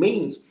things, which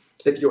means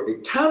if your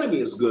economy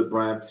is good,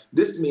 Brian,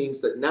 this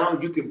means that now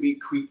you can be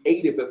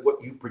creative at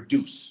what you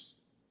produce.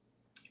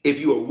 If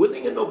you are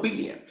willing and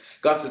obedient,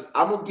 God says,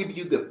 I'm going to give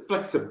you the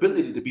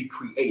flexibility to be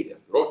creative.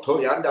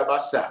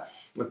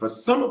 And for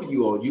some of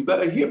you all, you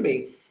better hear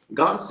me.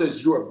 God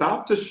says you're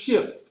about to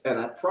shift, and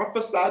I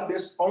prophesy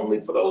this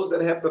only for those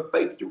that have the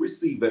faith to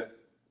receive it.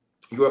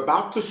 You're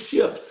about to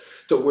shift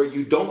to where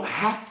you don't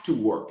have to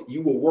work.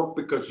 You will work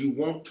because you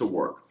want to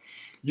work.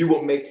 You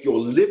will make your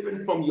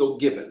living from your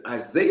giving.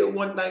 Isaiah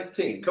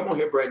 119. Come on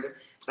here, Brandon.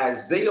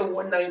 Isaiah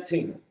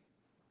 119.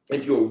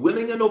 If you're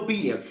willing and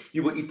obedient,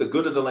 you will eat the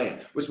good of the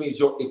land, which means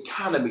your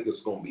economy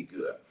is going to be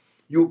good.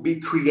 You'll be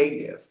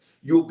creative.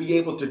 You'll be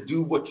able to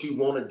do what you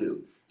want to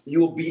do.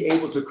 You'll be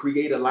able to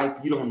create a life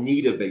you don't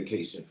need a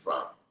vacation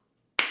from.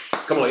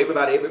 Come on,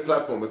 everybody, every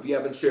platform. If you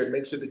haven't shared,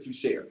 make sure that you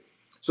share.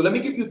 So let me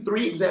give you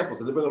 3 examples,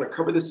 and then we're going to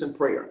cover this in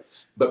prayer.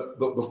 But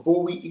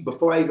before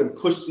I even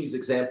push these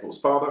examples,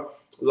 Father,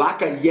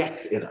 lock a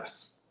yes in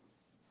us.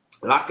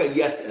 Lock a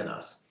yes in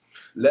us.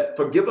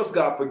 Forgive us,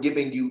 God, for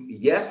giving you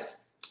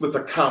yes with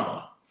a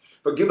comma.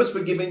 Forgive us for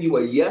giving you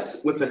a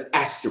yes with an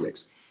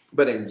asterisk.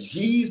 But in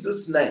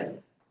Jesus' name,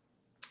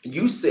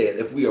 you said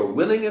if we are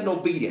willing and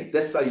obedient,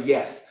 that's a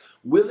yes.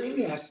 Willing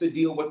has to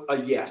deal with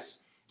a yes.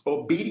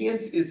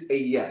 Obedience is a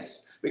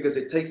yes, because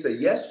it takes a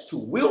yes to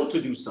will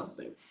to do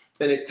something.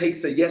 And it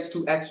takes a yes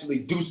to actually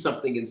do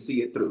something and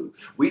see it through.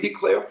 We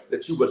declare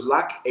that you would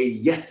lock a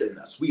yes in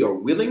us. We are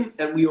willing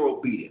and we are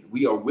obedient.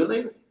 We are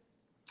willing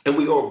and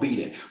we are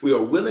obedient. We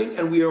are willing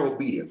and we are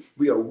obedient.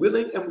 We are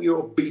willing and we are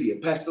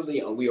obedient. Pastor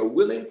Leon, we are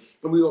willing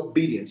and we are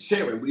obedient.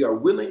 Sharon, we are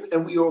willing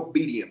and we are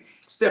obedient.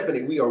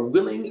 Stephanie, we are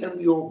willing and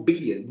we are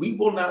obedient. We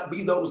will not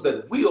be those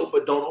that will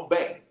but don't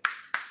obey.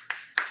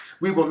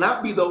 We will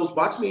not be those,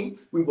 watch me,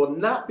 we will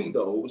not be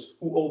those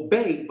who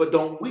obey but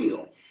don't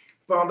will.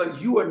 Father,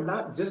 you are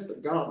not just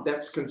a God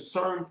that's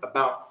concerned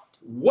about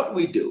what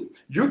we do.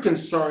 You're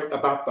concerned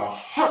about the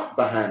heart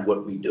behind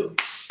what we do.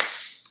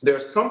 There are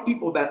some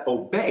people that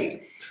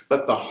obey,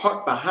 but the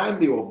heart behind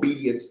their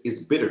obedience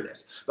is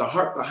bitterness. The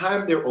heart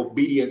behind their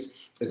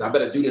obedience is, I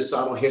better do this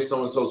so I don't hear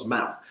so-and-so's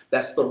mouth.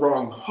 That's the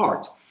wrong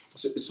heart.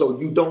 So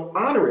you don't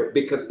honor it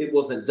because it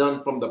wasn't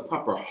done from the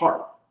proper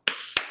heart.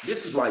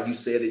 This is why you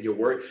said in your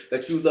word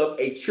that you love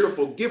a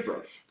cheerful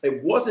giver.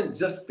 It wasn't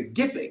just the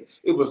giving.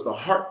 It was the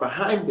heart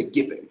behind the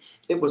giving.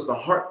 It was the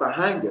heart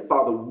behind it.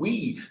 Father,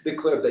 we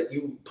declare that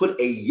you put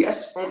a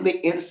yes on the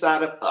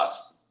inside of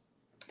us,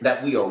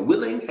 that we are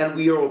willing and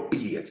we are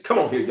obedient. Come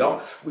on here,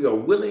 y'all. We are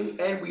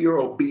willing and we are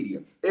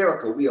obedient.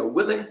 Erica, we are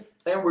willing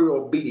and we are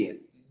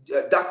obedient.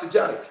 Dr.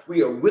 Johnny,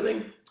 we are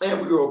willing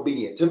and we are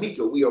obedient.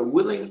 Tamika, we are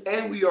willing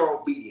and we are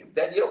obedient.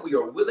 Danielle, we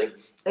are willing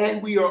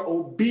and we are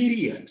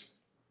obedient.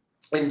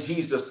 In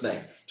Jesus' name.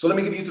 So let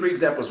me give you 3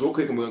 examples real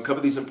quick, and we're going to cover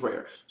these in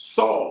prayer.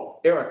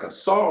 Saul, Erica,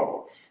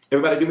 Saul.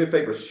 Everybody do me a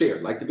favor, share.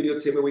 Like the video,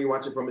 tell me where you're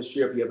watching from, and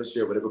share if you haven't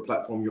shared, whatever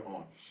platform you're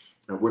on.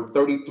 And we're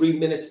 33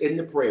 minutes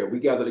into prayer. We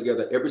gather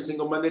together every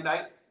single Monday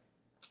night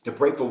to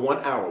pray for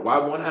 1 hour. Why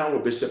 1 hour,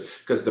 Bishop?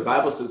 Because the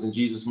Bible says in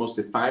Jesus' most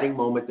defining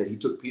moment that he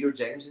took Peter,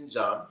 James, and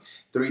John,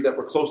 3 that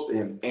were close to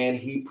him, and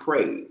he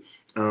prayed.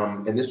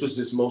 And this was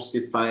his most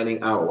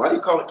defining hour. Why do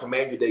you call it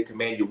Command Your Day,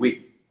 Command Your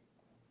Week?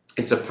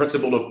 It's a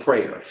principle of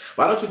prayer.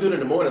 Why don't you do it in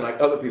the morning like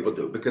other people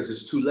do? Because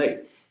it's too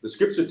late. The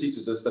scripture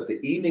teaches us that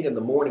the evening and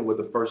the morning were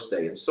the first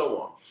day, and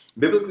so on.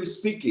 Biblically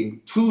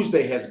speaking,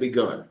 Tuesday has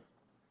begun.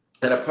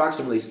 At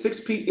approximately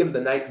 6 p.m. the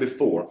night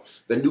before,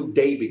 the new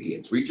day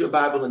begins. Read your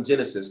Bible in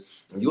Genesis,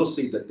 and you'll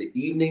see that the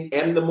evening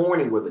and the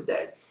morning were the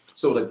day.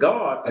 So to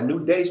God, a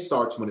new day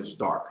starts when it's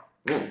dark.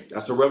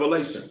 That's a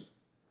revelation.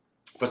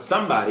 For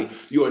somebody,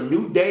 your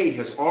new day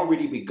has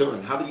already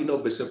begun. How do you know,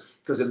 Bishop?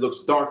 Because it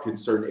looks dark in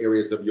certain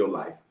areas of your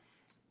life.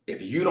 If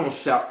you don't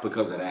shout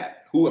because of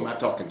that, who am I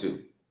talking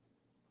to?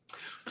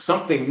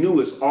 Something new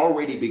has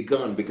already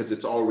begun because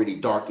it's already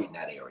dark in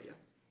that area.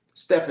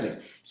 Stephanie,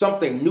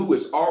 something new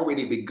has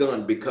already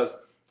begun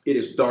because it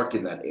is dark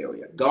in that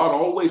area. God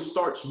always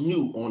starts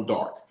new on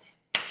dark.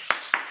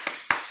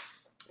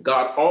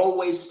 God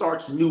always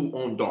starts new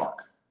on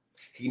dark.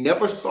 He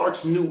never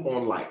starts new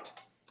on light.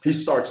 He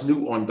starts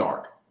new on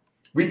dark.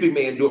 Weeping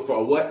may endure for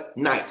a what?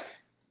 Night.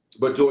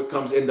 But joy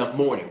comes in the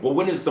morning. Well,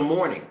 when is the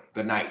morning?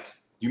 The night.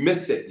 You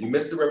missed it. You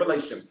missed the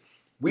revelation.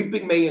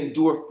 Weeping may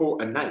endure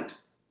for a night,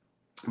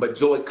 but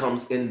joy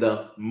comes in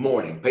the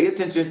morning. Pay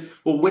attention.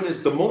 Well, when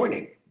is the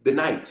morning? The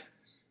night.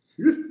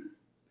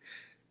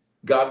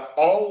 God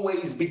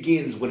always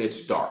begins when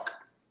it's dark.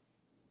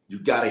 You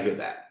got to hear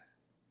that.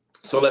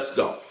 So let's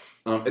go.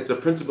 It's a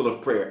principle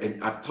of prayer.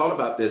 And I've taught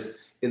about this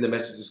in the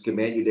messages,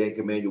 Command Your Day and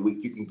Command Your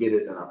Week. You can get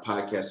it on our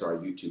podcast or our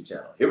YouTube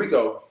channel. Here we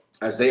go.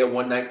 Isaiah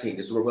 119.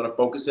 This is where we're going to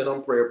focus in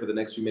on prayer for the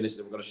next few minutes,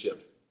 then we're going to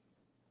shift.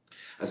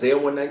 Isaiah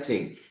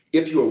 119,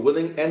 if you are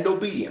willing and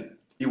obedient,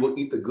 you will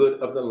eat the good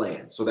of the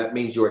land. So that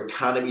means your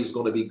economy is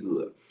going to be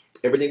good.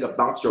 Everything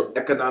about your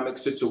economic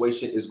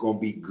situation is going to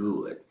be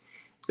good.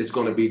 It's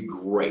going to be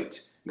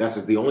great. God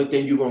says the only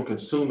thing you're going to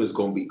consume is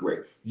going to be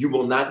great. You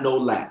will not know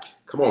lack.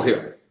 Come on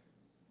here.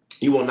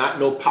 You will not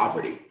know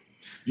poverty.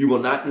 You will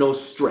not know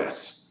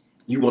stress.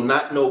 You will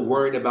not know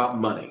worrying about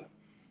money.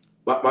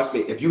 Watch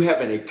me. If you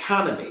have an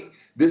economy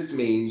This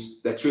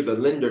means that you're the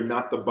lender,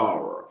 not the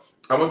borrower.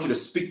 I want you to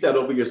speak that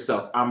over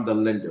yourself. I'm the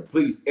lender.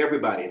 Please,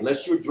 everybody,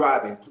 unless you're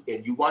driving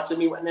and you watching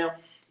me right now,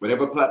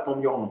 whatever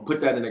platform you're on,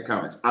 put that in the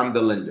comments. I'm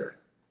the lender.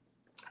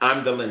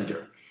 I'm the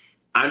lender.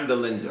 I'm the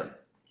lender.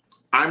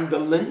 I'm the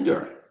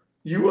lender.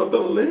 You are the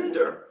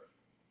lender.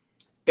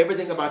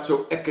 Everything about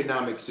your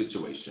economic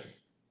situation.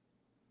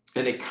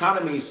 And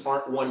economies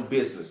aren't one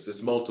business,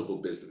 it's multiple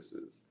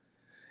businesses.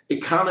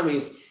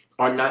 Economies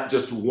are not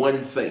just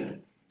one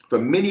thing. For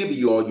many of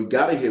you all, you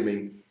got to hear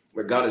me.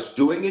 What God is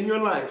doing in your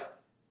life,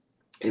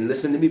 and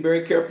listen to me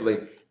very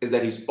carefully, is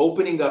that he's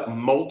opening up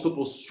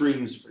multiple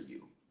streams for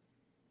you.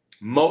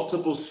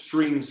 Multiple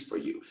streams for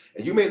you.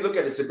 And you may look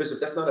at it and say, Bishop,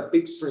 that's not a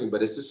big stream,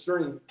 but it's a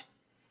stream.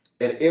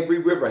 And every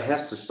river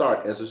has to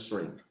start as a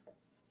stream.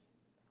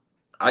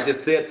 I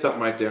just said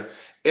something right there.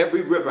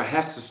 Every river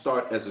has to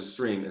start as a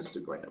stream,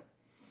 Instagram.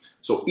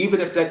 So even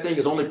if that thing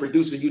is only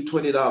producing you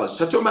 $20,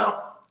 shut your mouth,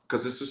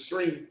 because it's a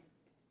stream.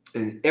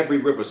 And every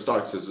river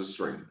starts as a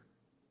stream.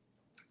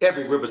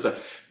 Every river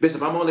starts.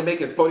 Bishop, I'm only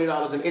making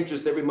 $40 in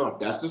interest every month.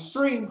 That's a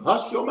stream.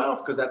 Hush your mouth,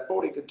 because that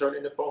 40 can turn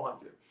into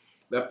 400.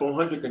 That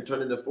 400 can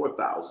turn into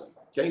 4,000.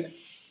 Okay?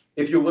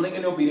 If you're willing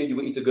and obedient, you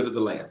will eat the good of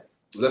the land.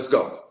 Let's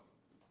go.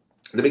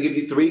 Let me give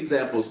you 3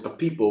 examples of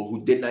people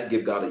who did not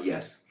give God a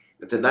yes.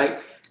 And tonight,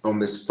 on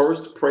this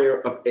first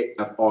prayer of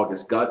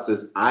August, God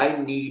says, I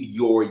need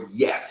your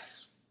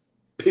yes,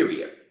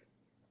 period.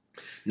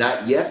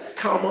 Not yes,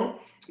 comma,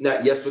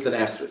 not yes with an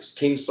asterisk.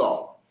 King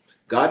Saul.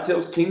 God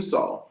tells King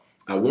Saul,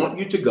 I want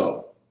you to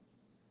go,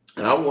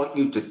 and I want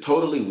you to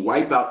totally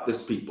wipe out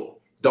this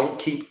people. Don't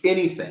keep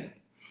anything.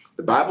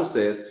 The Bible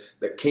says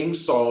that King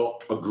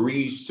Saul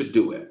agrees to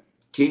do it.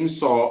 King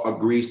Saul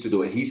agrees to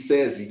do it. He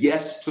says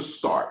yes to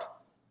start.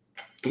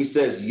 He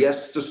says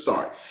yes to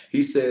start.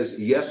 He says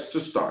yes to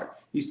start.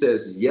 He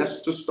says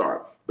yes to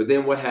start. But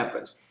then what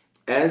happens?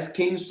 As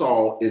King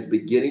Saul is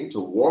beginning to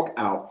walk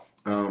out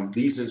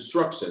these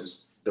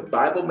instructions, the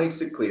Bible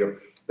makes it clear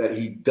that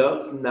he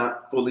does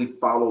not fully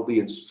follow the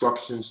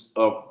instructions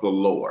of the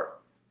Lord.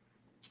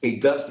 He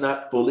does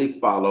not fully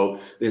follow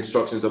the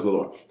instructions of the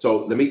Lord.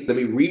 So let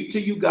me read to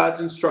you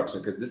God's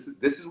instruction, because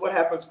this is what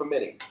happens for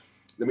many.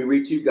 Let me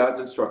read to you God's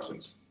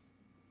instructions.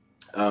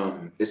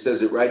 It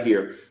says it right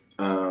here.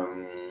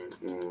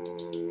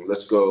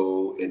 Let's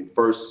go in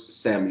 1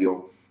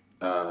 Samuel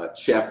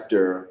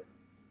chapter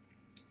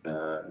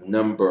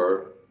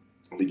number.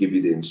 Let me give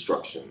you the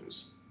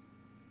instructions.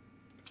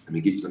 Let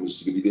me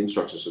just give you the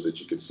instructions so that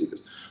you can see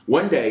this.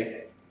 One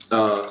day,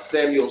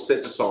 Samuel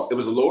said to Saul, it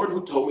was the Lord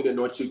who told me to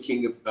anoint you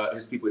king of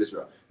his people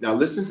Israel. Now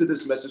listen to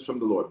this message from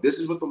the Lord. This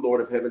is what the Lord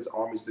of heaven's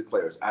armies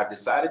declares. I've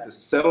decided to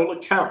settle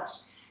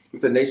accounts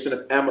with the nation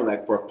of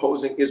Amalek for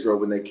opposing Israel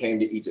when they came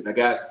to Egypt. Now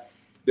guys,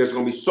 there's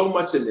going to be so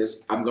much in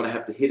this, I'm going to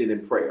have to hit it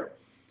in prayer.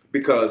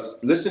 Because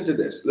listen to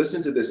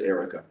this,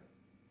 Erica.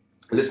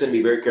 Listen to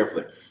me very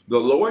carefully. The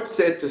Lord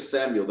said to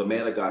Samuel, the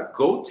man of God,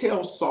 go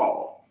tell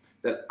Saul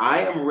that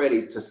I am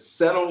ready to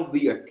settle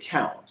the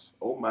account.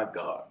 Oh my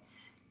God.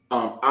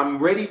 I'm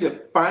ready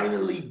to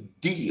finally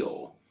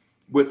deal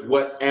with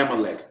what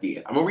Amalek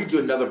did. I'm going to read you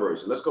another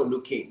version. Let's go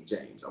New King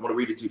James. I'm going to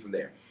read it to you from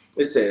there.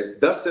 It says,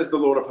 thus says the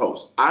Lord of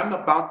hosts, I'm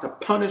about to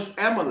punish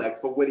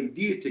Amalek for what he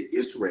did to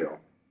Israel.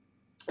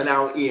 And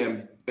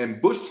I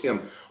ambushed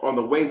him on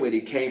the way when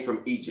he came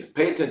from Egypt.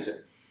 Pay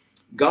attention.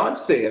 God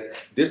said,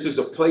 this is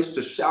a place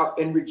to shout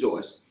and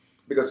rejoice,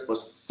 because for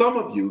some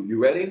of you,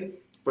 you ready?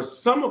 For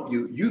some of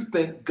you, you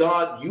think,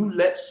 God, you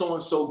let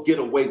so-and-so get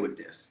away with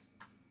this.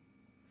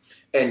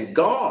 And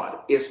God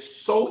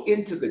is so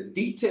into the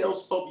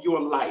details of your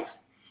life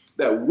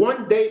that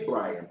one day,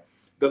 Brian,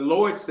 the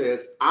Lord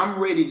says, I'm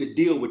ready to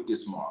deal with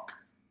this, Mark.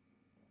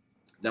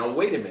 Now,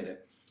 wait a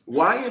minute.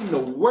 Why in the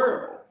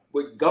world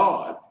would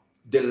God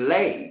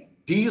delay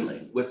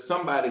dealing with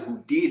somebody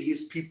who did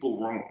his people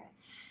wrong?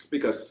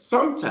 Because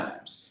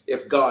sometimes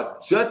if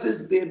God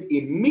judges them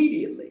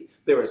immediately,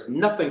 there is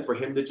nothing for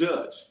him to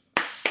judge.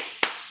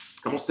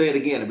 I'm going to say it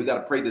again, and we got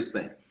to pray this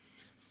thing.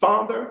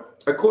 Father,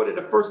 according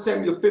to 1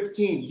 Samuel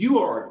 15, you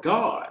are a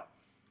God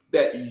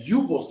that you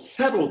will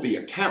settle the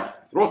account.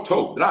 You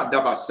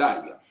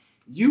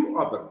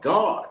are the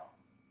God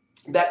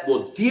that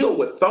will deal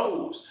with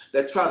those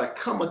that try to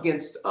come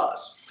against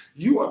us.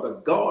 You are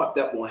the God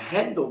that will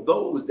handle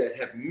those that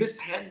have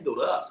mishandled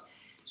us.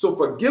 So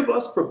forgive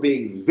us for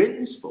being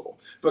vengeful.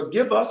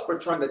 Forgive us for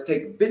trying to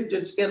take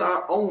vengeance in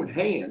our own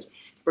hands.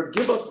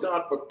 Forgive us,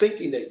 God, for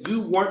thinking that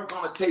you weren't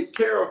going to take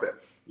care of it.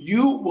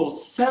 You will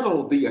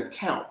settle the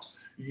account.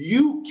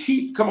 You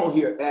keep, come on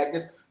here,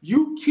 Agnes,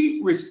 you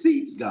keep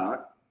receipts,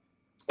 God.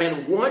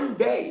 And one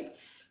day,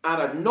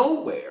 out of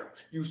nowhere,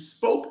 you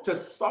spoke to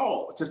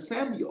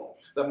Samuel,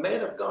 the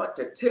man of God,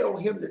 to tell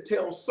him to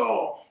tell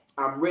Saul,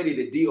 I'm ready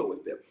to deal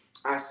with them.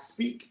 I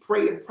speak,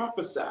 pray, and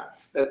prophesy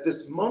that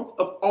this month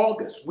of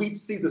August, we'd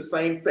see the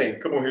same thing.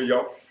 Come on here,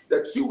 y'all.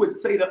 That you would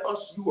say to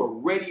us, you are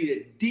ready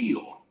to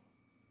deal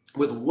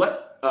with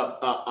what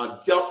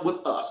dealt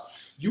with us.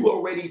 You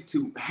are ready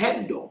to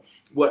handle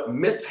what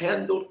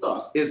mishandled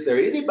us. Is there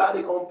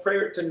anybody on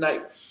prayer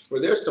tonight where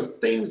there's some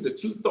things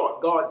that you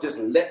thought God just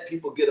let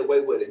people get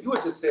away with it? You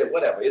would just say,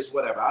 whatever, it's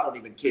whatever, I don't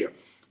even care.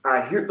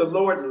 I hear the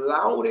Lord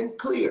loud and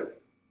clear.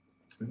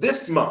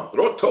 This month,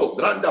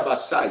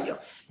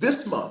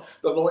 this month,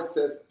 the Lord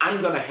says,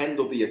 I'm going to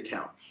handle the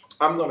account.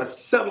 I'm going to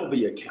settle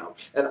the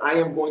account, and I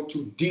am going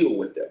to deal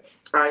with it.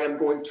 I am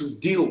going to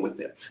deal with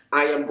it.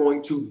 I am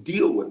going to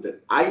deal with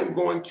it. I am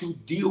going to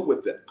deal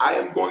with it. I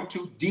am going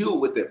to deal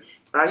with it.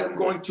 I am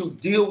going to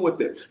deal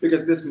with it.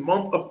 Because this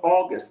month of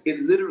August,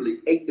 it literally,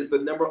 8 is the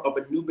number of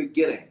a new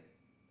beginning.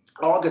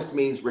 August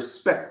means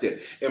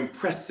respected,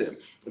 impressive,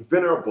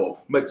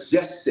 venerable,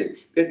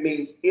 majestic. It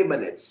means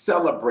eminent,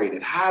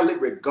 celebrated, highly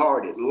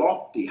regarded,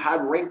 lofty,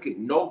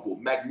 high-ranking, noble,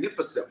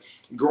 magnificent,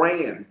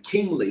 grand,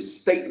 kingly,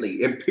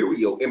 stately,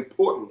 imperial,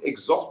 important,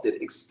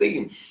 exalted,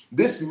 esteemed.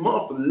 This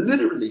month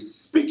literally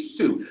speaks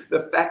to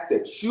the fact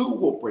that you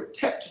will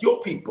protect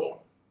your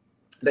people,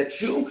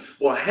 that you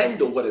will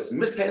handle what has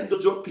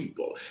mishandled your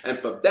people. And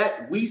for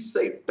that, we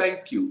say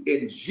thank you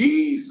in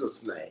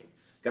Jesus' name.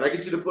 Can I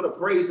get you to put a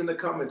praise in the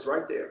comments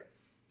right there?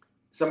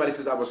 Somebody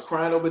says, I was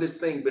crying over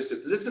this thing,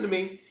 Bishop. Listen to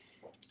me.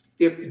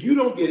 If you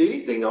don't get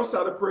anything else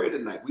out of prayer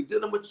tonight, we're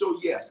dealing with your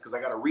yes, because I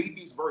got to read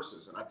these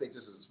verses. And I think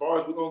this is as far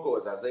as we're going to go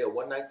is Isaiah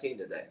 119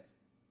 today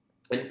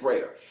in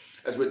prayer.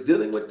 As we're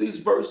dealing with these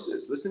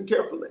verses, listen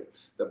carefully.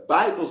 The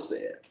Bible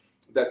said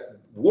that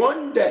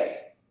one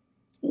day,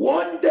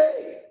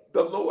 the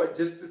Lord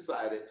just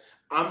decided,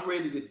 I'm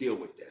ready to deal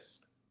with this.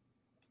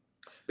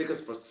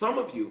 Because for some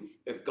of you,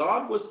 if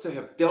God was to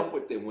have dealt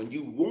with them when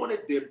you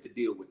wanted them to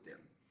deal with them,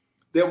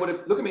 they would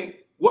have, look at me,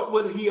 what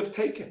would he have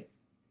taken?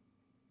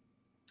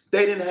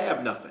 They didn't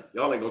have nothing.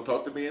 Y'all ain't gonna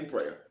talk to me in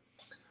prayer.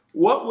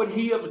 What would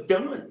he have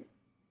done?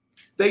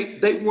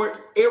 They weren't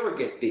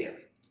arrogant then.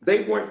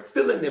 They weren't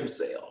feeling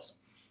themselves.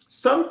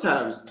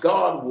 Sometimes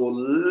God will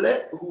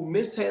let who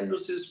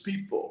mishandles his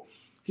people,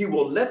 he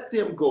will let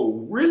them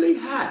go really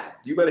high.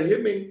 You better hear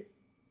me.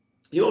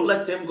 He'll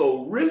let them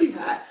go really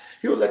high.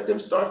 He'll let them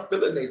start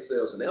feeling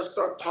themselves, and they'll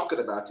start talking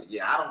about it.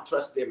 Yeah, I don't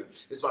trust them.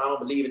 This is why I don't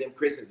believe in them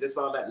Christians. This is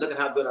why I'm not. Look at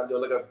how good I'm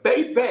doing. Look at,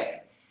 baby,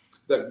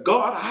 the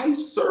God I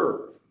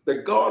serve, the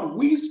God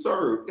we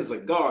serve is a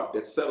God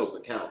that settles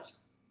accounts.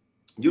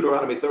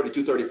 Deuteronomy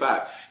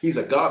 32:35. He's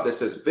a God that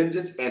says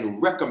vengeance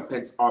and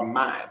recompense are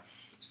mine.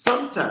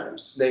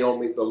 Sometimes,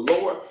 Naomi, the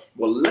Lord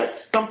will let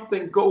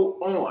something go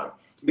on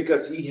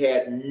because he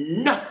had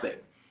nothing.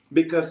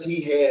 Because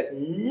he had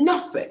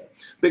nothing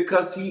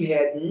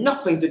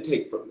to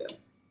take from them.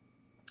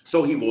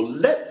 So he will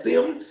let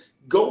them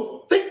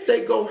go, think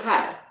they go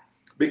high,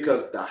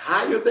 because the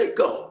higher they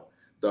go,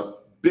 the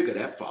bigger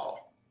that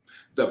fall.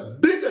 The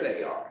bigger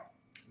they are,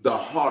 the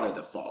harder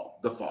the fall.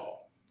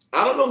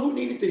 I don't know who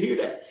needed to hear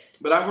that,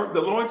 but I heard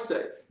the Lord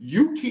say,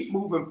 you keep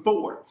moving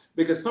forward,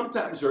 because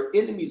sometimes your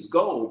enemy's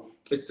goal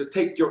is to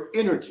take your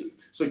energy.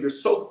 So you're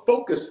so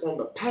focused on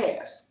the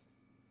past.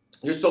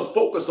 You're so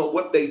focused on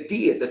what they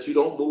did that you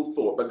don't move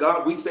forward. But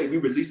God, we say we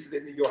release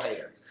it into your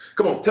hands.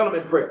 Come on, tell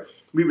them in prayer.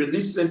 We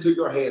release it into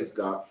your hands,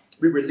 God.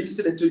 We release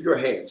it into your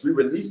hands. We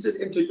release it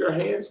into your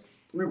hands.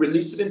 We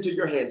release it into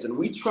your hands. And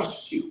we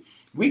trust you.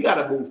 We got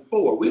to move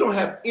forward. We don't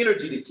have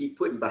energy to keep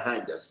putting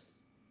behind us.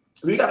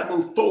 We got to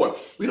move forward.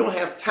 We don't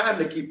have time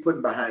to keep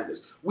putting behind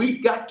us.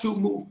 We've got to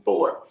move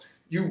forward.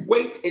 You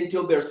wait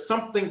until there's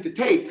something to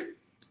take.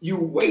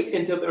 You wait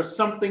until there's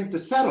something to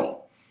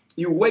settle.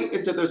 You wait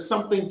until there's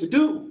something to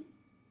do.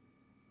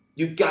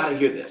 You got to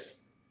hear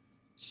this.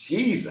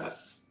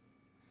 Jesus.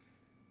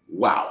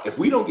 Wow. If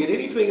we don't get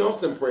anything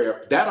else in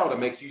prayer, that ought to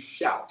make you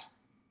shout.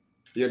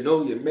 You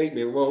know, you make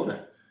me want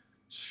to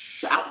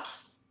shout.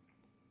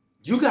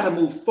 You got to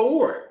move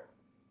forward.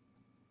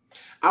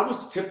 I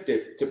was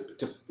tempted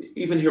to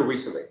even here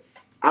recently,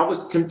 I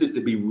was tempted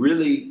to be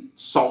really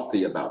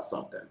salty about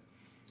something.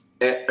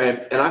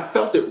 And I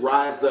felt it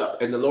rise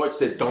up. And the Lord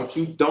said,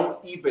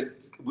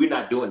 we're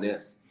not doing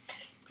this.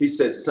 He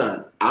said,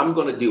 son, I'm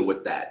going to deal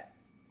with that.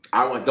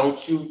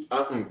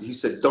 He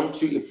said,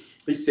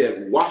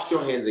 wash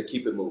your hands and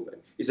keep it moving.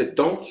 He said,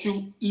 don't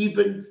you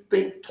even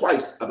think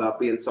twice about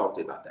being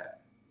salty about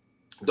that.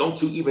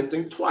 Don't you even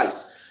think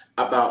twice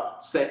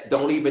about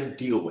don't even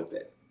deal with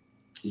it.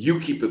 You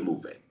keep it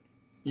moving.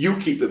 You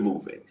keep it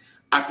moving.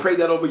 I pray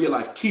that over your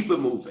life. Keep it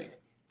moving.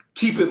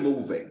 Keep it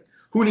moving.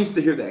 Who needs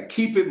to hear that?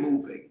 Keep it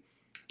moving.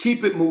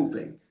 Keep it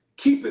moving.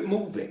 Keep it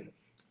moving.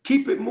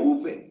 Keep it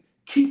moving.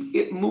 Keep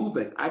it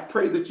moving. I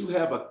pray that you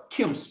have a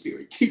Kim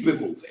spirit. Keep it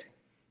moving.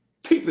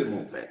 Keep it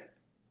moving.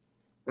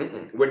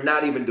 We're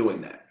not even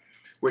doing that.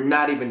 We're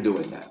not even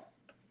doing that.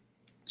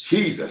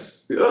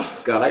 Jesus.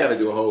 Oh, God, I got to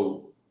do a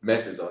whole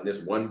message on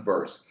this one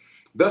verse.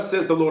 Thus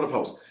says the Lord of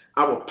hosts,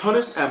 I will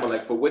punish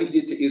Amalek for what he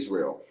did to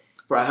Israel,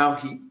 for how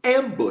he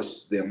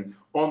ambushed them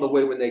on the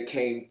way when they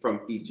came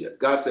from Egypt.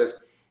 God says,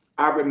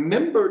 I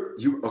remembered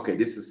you. Okay,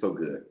 this is so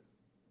good.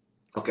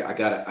 Okay,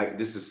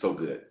 this is so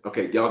good.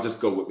 Okay, y'all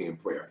just go with me in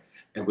prayer.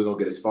 And we're going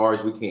to get as far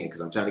as we can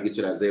because I'm trying to get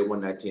you to Isaiah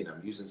 119.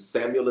 I'm using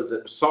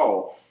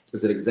Saul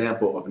as an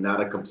example of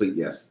not a complete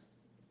yes.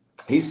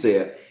 He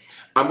said,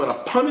 I'm going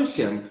to punish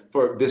him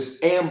for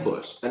this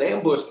ambush. An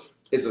ambush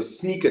is a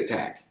sneak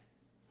attack.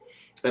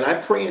 And I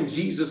pray in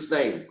Jesus'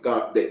 name,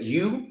 God, that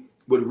you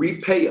would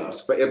repay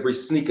us for every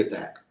sneak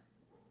attack.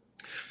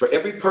 For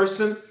every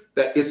person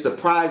that it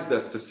surprised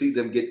us to see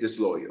them get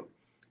disloyal,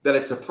 that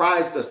it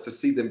surprised us to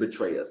see them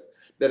betray us,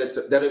 that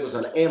it was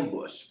an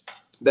ambush,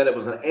 that it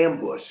was an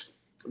ambush,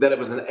 that it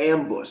was an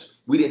ambush.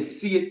 We didn't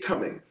see it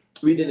coming.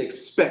 We didn't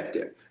expect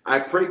it. I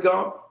pray,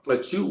 God,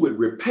 that you would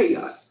repay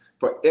us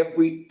for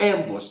every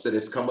ambush that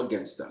has come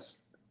against us.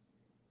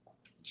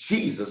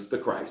 Jesus the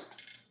Christ.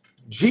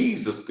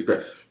 Jesus the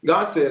Christ.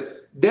 God says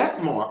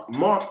that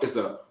Mark is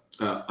a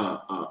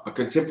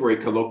contemporary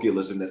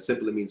colloquialism that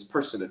simply means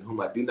person in whom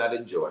I do not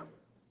enjoy.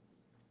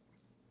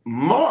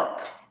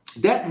 Mark,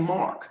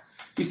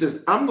 he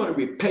says, I'm going to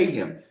repay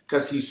him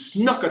because he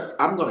snuck.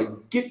 I'm going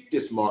to get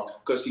this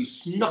Mark because he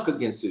snuck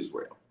against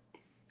Israel.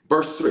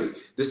 Verse 3,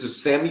 this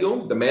is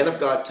Samuel, the man of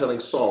God, telling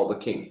Saul, the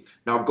king,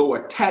 now go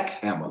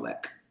attack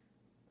Amalek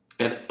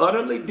and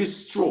utterly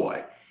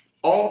destroy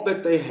all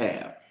that they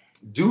have.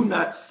 Do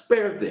not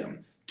spare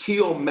them.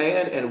 Kill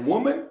man and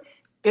woman,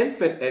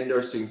 infant and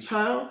nursing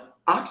child,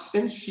 ox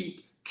and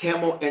sheep,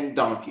 camel and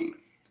donkey.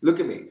 Look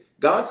at me.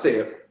 God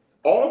said,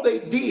 all they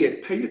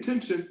did, pay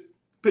attention.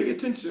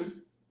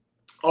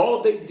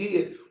 All they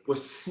did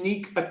was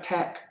sneak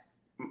attack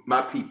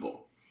my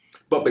people.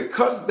 But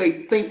because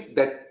they think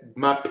that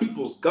my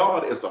people's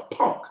God is a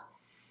punk.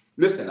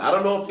 Listen, I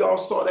don't know if y'all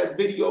saw that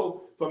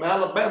video from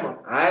Alabama.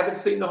 I haven't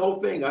seen the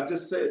whole thing. I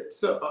just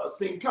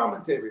seen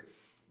commentary.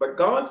 But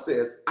God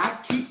says, I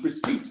keep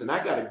receipts and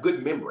I got a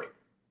good memory.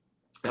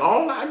 And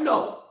all I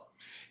know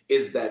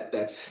is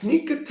that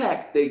sneak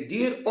attack they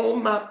did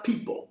on my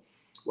people,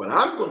 what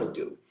I'm going to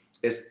do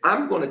is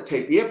I'm going to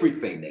take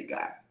everything they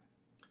got.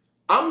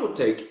 I'm going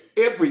to take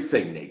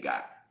everything they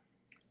got.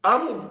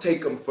 I'm going to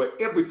take them for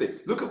everything.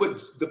 Look at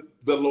what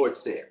the Lord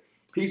said.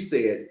 He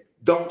said,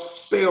 don't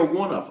spare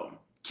one of them.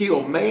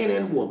 Kill man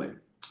and woman.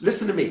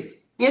 Listen to me.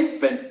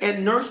 Infant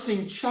and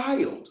nursing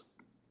child.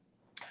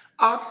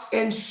 Ox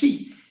and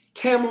sheep.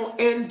 Camel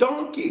and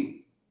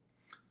donkey.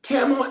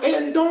 Camel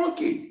and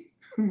donkey.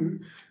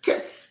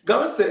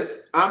 God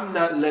says, I'm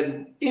not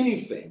letting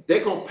anything.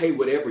 They're going to pay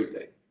with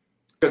everything.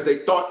 Because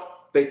they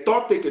thought they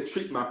could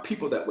treat my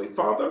people that way.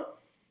 Father,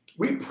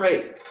 we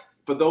pray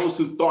for those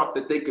who thought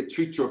that they could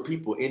treat your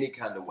people any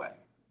kind of way.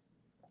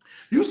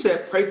 You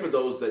said pray for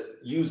those that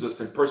use us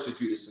and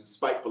persecute us and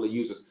spitefully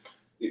use us,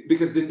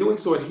 because in doing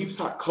so it heaps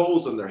hot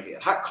coals on their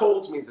head. Hot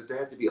coals means that there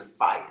has to be a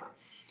fire.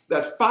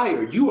 That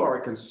fire, you are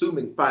a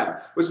consuming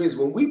fire, which means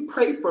when we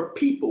pray for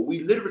people,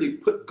 we literally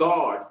put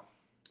God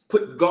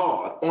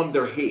on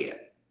their head.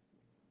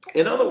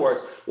 In other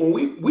words, when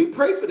we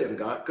pray for them,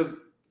 God,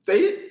 because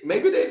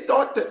maybe they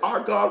thought that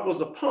our God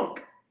was a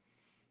punk.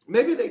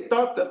 Maybe they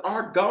thought that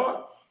our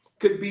God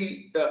could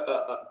be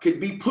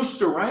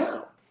pushed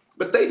around,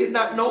 but they did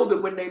not know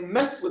that when they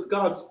messed with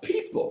God's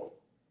people,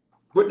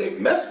 they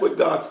messed with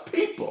God.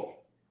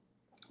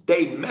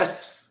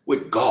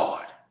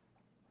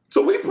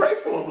 So we pray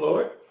for them,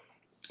 Lord.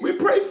 We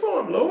pray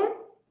for them, Lord.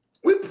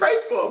 We pray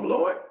for them,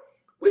 Lord.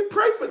 We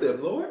pray for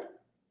them, Lord.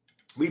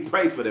 We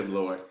pray for them,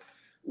 Lord.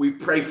 We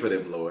pray for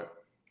them, Lord.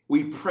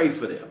 We pray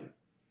for them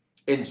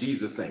in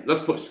Jesus' name.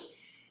 Let's push.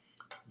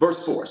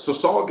 Verse 4. So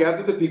Saul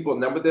gathered the people,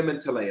 numbered them in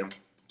Telaim,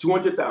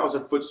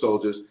 200,000 foot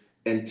soldiers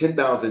and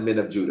 10,000 men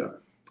of Judah.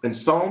 And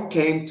Saul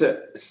came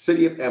to the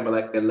city of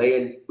Amalek and lay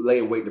in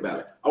wait in the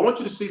valley. I want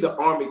you to see the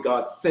army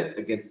God sent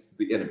against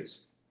the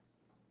enemies.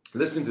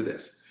 Listen to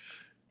this.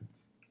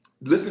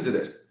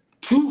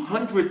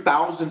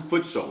 200,000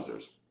 foot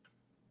soldiers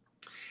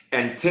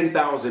and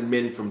 10,000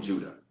 men from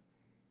Judah.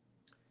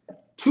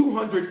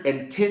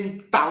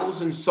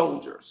 210,000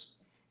 soldiers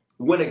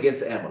went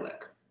against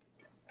Amalek.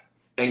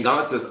 And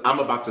God says, I'm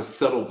about to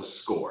settle the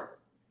score.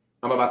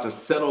 I'm about to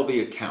settle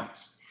the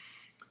accounts.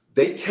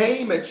 They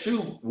came at you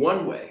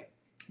one way,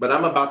 but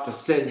I'm about to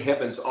send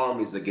heaven's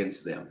armies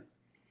against them.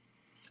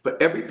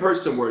 For every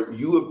person where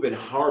you have been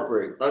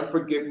harboring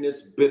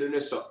unforgiveness,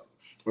 bitterness,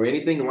 or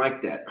anything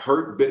like that,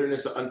 hurt,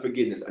 bitterness, or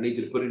unforgiveness, I need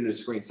you to put it in the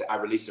screen. Say, I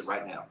release it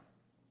right now.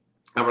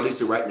 I release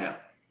it right now.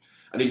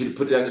 I need you to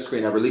put it on the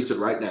screen. I release it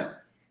right now.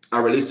 I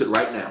release it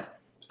right now.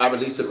 I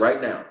release it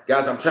right now.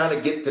 Guys, I'm trying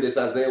to get to this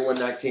Isaiah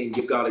 119.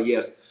 Give God a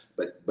yes.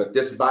 But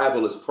this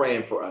Bible is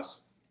praying for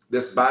us.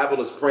 This Bible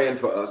is praying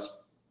for us.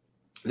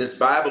 This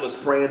Bible is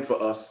praying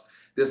for us.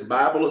 This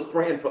Bible is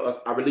praying for us.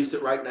 I release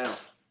it right now.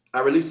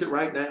 I release it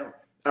right now.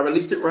 I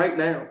release it right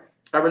now.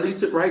 I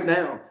release it right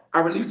now.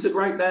 I release it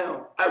right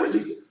now. I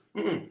release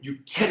it. You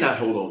cannot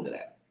hold on to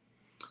that.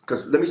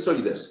 Because let me show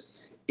you this.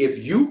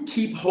 If you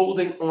keep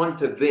holding on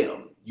to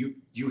them,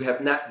 you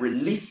have not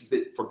released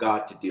it for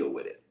God to deal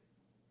with it.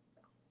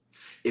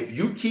 If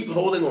you keep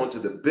holding on to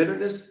the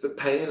bitterness, the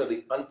pain, or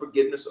the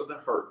unforgiveness, or the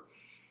hurt,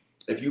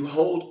 if you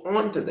hold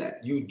on to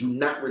that, you do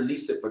not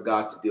release it for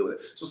God to deal with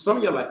it. So some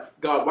of you are like,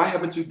 God, why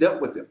haven't you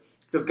dealt with it?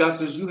 Because God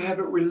says you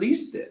haven't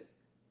released it.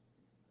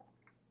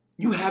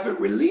 You haven't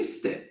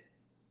released it.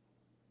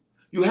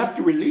 You have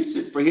to release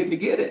it for him to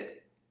get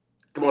it.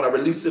 Come on, I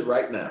release it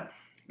right now.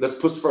 Let's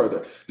push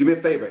further. Do me a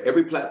favor.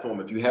 Every platform,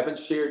 if you haven't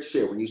shared,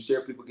 share. When you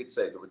share, people get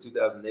saved. Over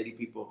 2,080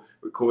 people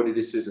recorded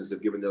decisions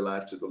have given their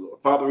lives to the Lord.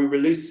 Father, we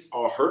release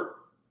all hurt,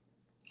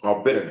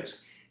 all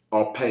bitterness,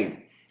 all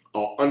pain,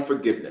 all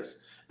unforgiveness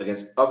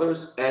against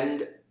others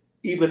and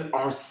even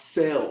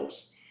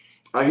ourselves.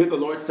 I hear the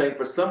Lord saying,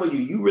 for some of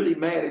you, you really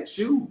mad at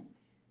you.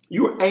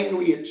 You're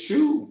angry at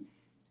you.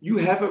 You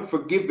haven't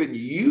forgiven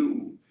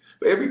you.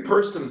 For every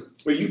person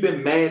where you've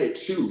been mad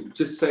at you,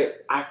 just say,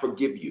 I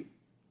forgive you.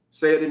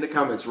 Say it in the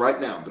comments right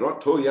now.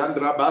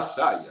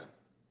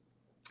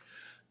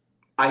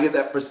 I hear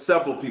that for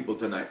several people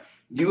tonight.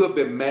 You have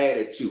been mad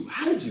at you.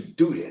 How did you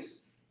do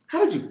this?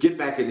 How did you get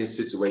back in this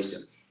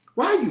situation?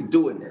 Why are you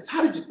doing this?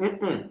 How did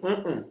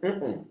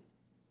you?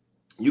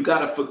 You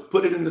got to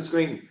put it in the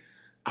screen.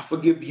 I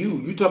forgive you.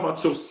 You talk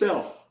about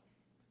yourself.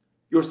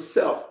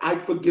 Yourself. I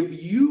forgive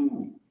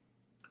you.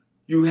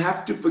 You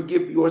have to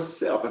forgive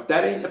yourself.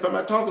 If I'm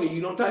not talking to you,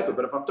 you don't type it.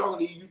 But if I'm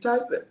talking to you, you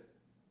type it.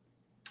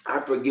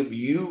 I forgive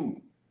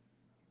you.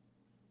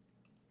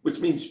 Which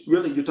means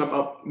really you're talking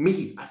about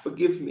me. I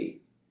forgive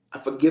me. I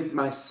forgive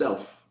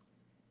myself.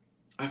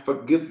 I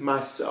forgive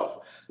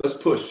myself.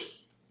 Let's push.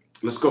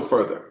 Let's go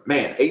further.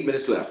 Man, 8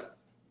 minutes left.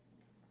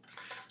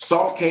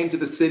 Saul came to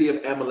the city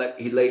of Amalek.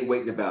 He lay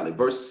wait in the valley.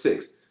 Verse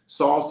 6.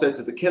 Saul said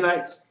to the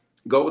Kenites,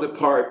 go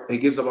depart. He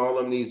gives them all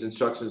of these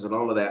instructions and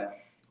all of that.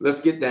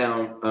 Let's get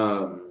down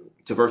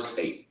to verse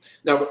 8.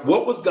 Now,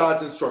 what was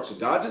God's instruction?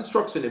 God's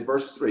instruction in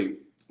verse 3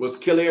 was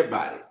kill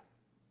everybody.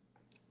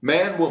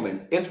 Man,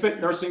 woman,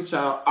 infant, nursing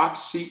child,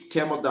 ox, sheep,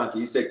 camel, donkey.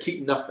 He said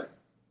keep nothing.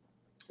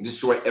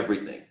 Destroy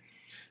everything.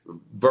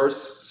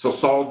 So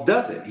Saul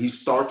does it. He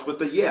starts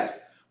with a yes.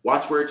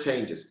 Watch where it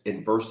changes.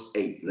 In verse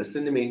 8,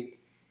 listen to me.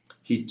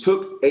 He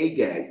took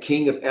Agag,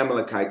 king of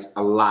Amalekites,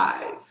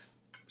 alive.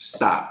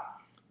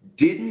 Stop.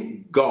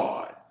 Didn't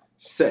God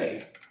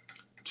say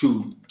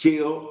to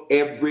kill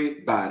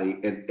everybody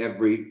and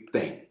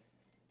everything?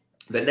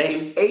 The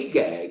name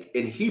Agag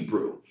in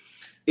Hebrew,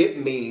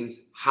 it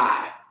means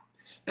high.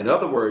 In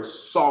other words,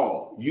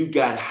 Saul, you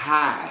got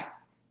high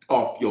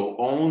off your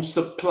own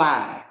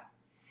supply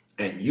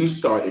and you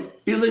started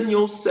feeling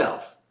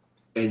yourself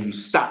and you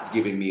stopped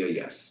giving me a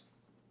yes.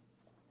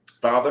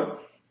 Father,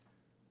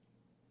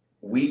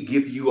 we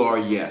give you our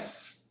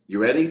yes.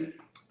 You ready?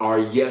 Our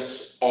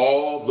yes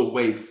all the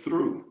way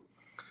through.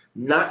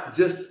 Not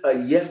just a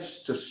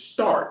yes to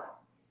start,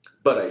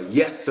 but a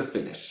yes to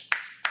finish.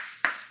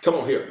 Come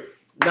on here.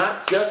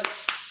 Not just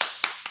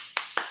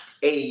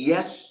a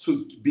yes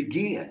to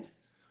begin,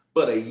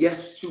 but a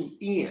yes to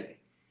end.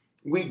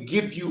 We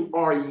give you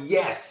our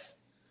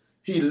yes.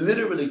 He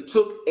literally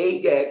took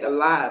Agag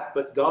alive,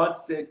 but God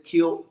said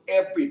kill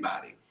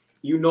everybody.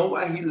 You know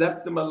why he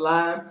left them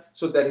alive?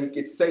 So that he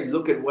could say,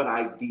 look at what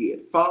I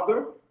did.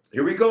 Father,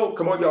 here we go.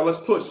 Come on, y'all, let's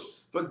push.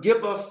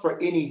 Forgive us for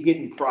any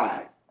hidden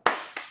pride.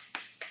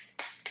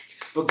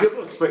 Forgive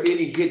us for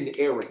any hidden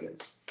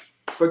arrogance.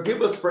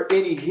 Forgive us for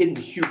any hidden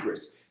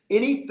hubris.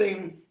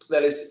 Anything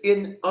that is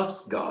in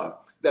us, God,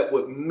 that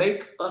would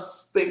make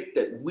us think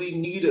that we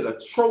needed a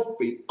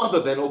trophy other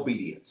than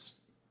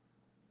obedience.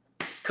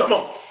 Come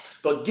on.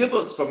 Forgive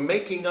us for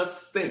making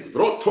us think.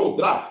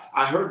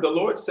 I heard the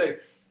Lord say,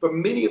 for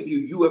many of you,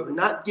 you have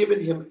not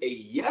given him a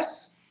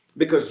yes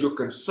because you're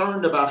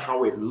concerned about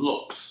how it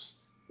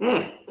looks.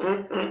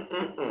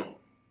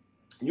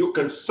 You're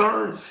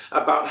concerned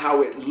about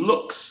how it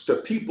looks to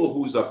people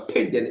whose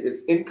opinion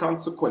is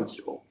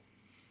inconsequential.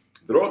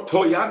 God,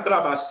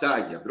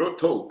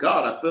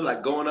 I feel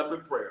like going up in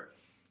prayer.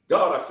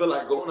 God, I feel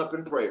like going up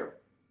in prayer.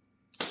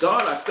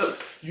 God, I feel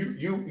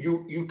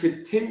you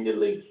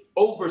continually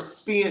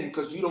overspend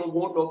because you don't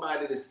want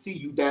nobody to see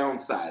you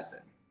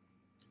downsizing.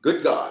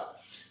 Good God.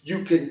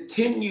 You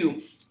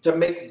continue to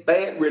make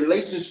bad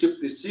relationship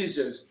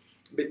decisions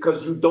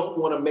because you don't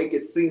want to make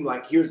it seem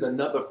like here's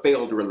another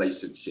failed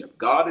relationship.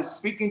 God is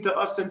speaking to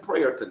us in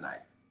prayer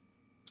tonight.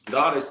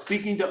 God is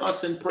speaking to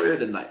us in prayer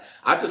tonight.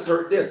 I just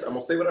heard this. I'm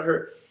going to say what I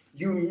heard.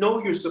 You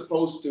know you're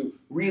supposed to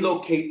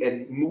relocate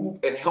and move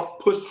and help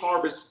push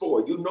harvest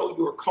forward. You know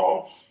you're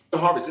called to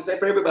harvest. This ain't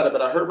for everybody,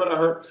 but I heard what I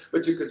heard.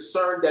 But you're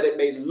concerned that it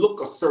may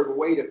look a certain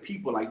way to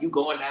people, like you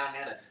going down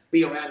there to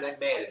be around that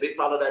man, they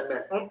follow that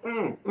man.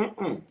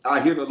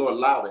 I hear the Lord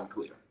loud and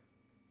clear.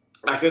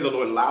 I hear the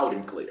Lord loud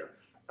and clear.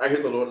 I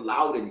hear the Lord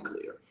loud and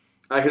clear.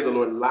 I hear the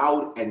Lord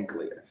loud and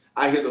clear.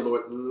 I hear the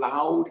Lord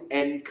loud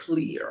and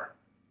clear.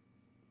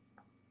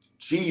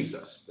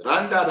 Jesus.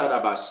 Come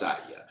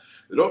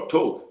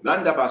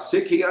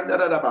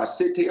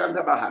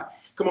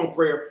on,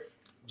 prayer.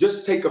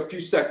 Just take a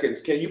few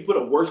seconds. Can you put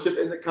a worship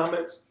in the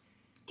comments?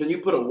 Can you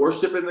put a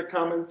worship in the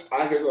comments?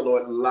 I hear the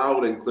Lord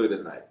loud and clear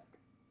tonight.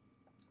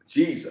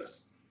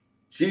 Jesus.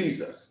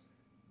 Jesus.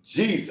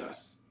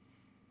 Jesus.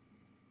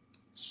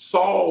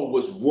 Saul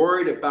was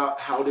worried about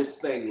how this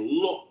thing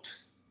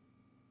looked.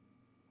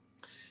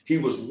 He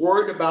was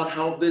worried about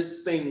how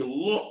this thing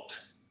looked.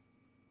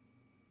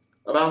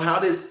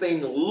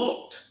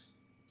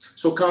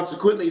 So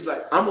consequently, he's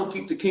like, I'm going to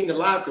keep the king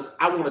alive because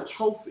I want a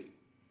trophy.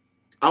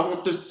 I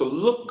want this to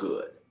look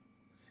good.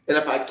 And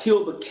if I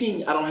kill the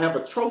king, I don't have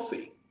a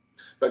trophy.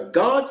 But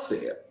God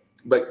said,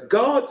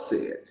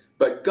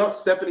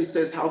 Stephanie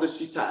says, how does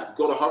she tithe?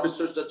 Go to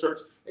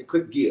harvestchurch.church and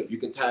click give. You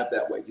can tithe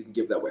that way. You can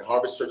give that way.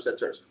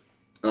 Harvestchurch.church.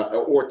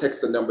 Or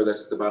text the number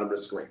that's at the bottom of the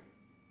screen.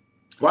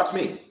 Watch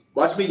me.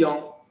 Watch me,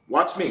 y'all.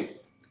 Watch me.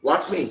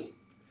 Watch me.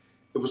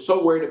 It was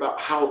so worried about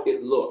how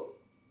it looked.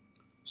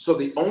 So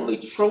the only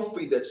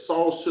trophy that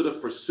Saul should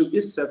have pursued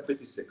is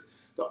 756.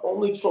 The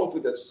only trophy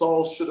that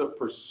Saul should have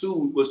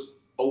pursued was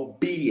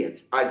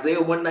obedience.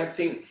 Isaiah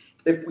 119.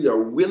 If we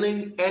are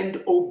willing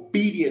and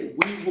obedient,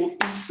 we will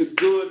eat the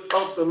good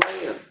of the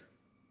land.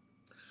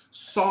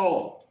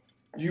 Saul,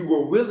 you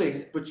were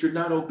willing, but you're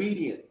not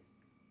obedient.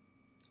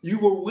 You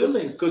were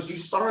willing because you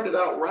started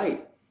out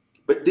right,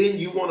 but then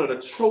you wanted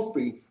a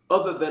trophy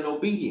other than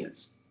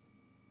obedience.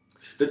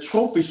 The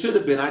trophy should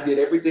have been, I did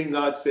everything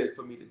God said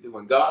for me to do.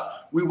 And God,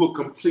 we will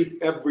complete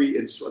every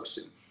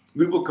instruction.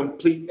 We will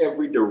complete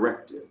every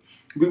directive.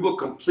 We will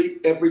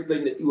complete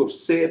everything that you have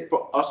said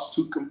for us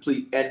to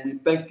complete. And we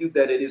thank you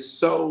that it is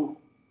so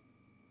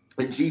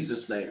in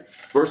Jesus' name.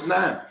 Verse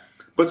 9.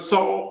 But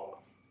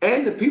Saul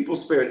and the people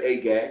spared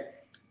Agag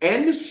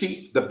and the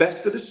sheep, the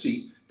best of the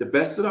sheep, the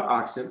best of the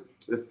oxen,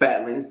 the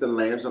fatlings, the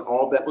lambs, and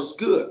all that was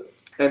good.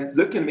 And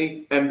look at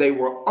me, and they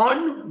were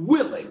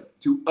unwilling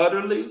to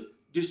utterly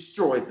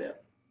destroy them.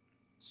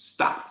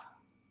 Stop.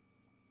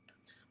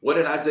 What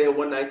did Isaiah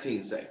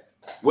 119 say?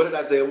 What did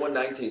Isaiah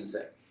 119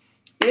 say?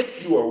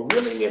 If you are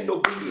willing and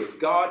obedient,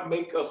 God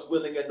make us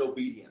willing and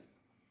obedient.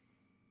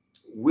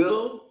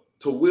 Will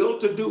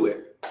to do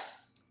it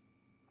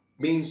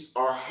means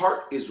our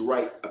heart is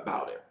right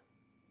about it.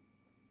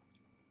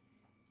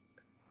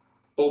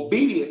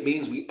 Obedient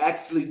means we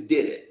actually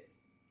did it.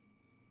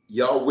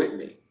 Y'all with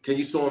me? Can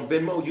you sow on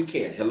Venmo? You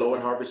can. Hello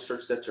at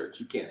harvestchurch.church.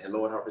 You can.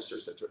 Hello at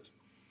harvestchurch.church.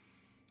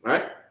 All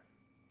right?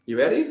 You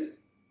ready?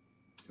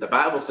 The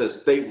Bible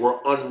says they were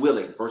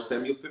unwilling. 1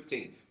 Samuel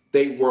 15.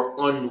 They were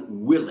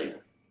unwilling.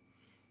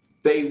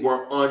 They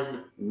were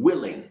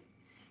unwilling.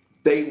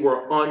 They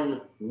were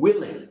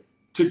unwilling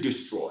to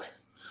destroy.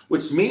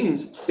 Which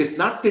means it's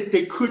not that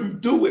they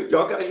couldn't do it.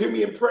 Y'all got to hear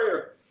me in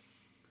prayer.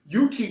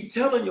 You keep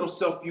telling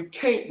yourself you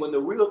can't when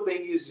the real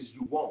thing is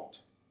you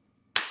won't.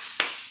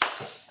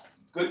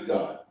 Good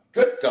God.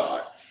 Good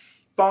God.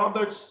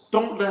 Father,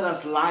 don't let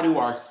us lie to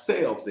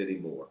ourselves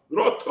anymore.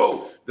 Don't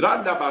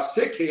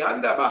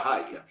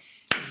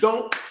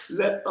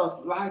let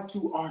us lie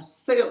to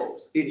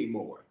ourselves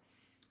anymore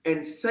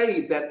and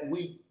say that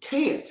we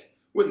can't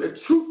when the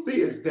truth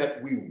is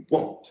that we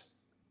won't.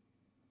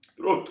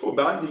 Do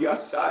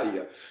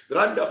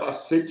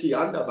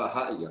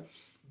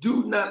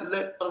not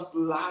let us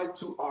lie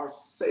to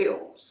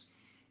ourselves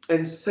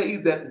and say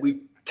that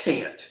we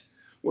can't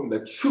when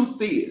the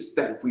truth is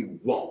that we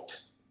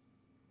won't.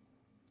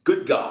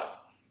 Good God,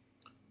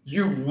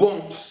 you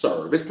won't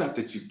serve. It's not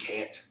that you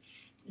can't.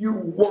 You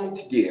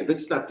won't give.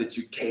 It's not that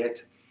you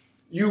can't.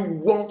 You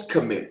won't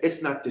commit.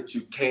 It's not that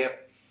you can't.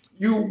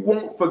 You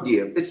won't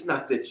forgive. It's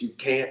not that you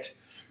can't.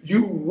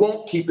 You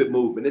won't keep it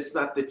moving. It's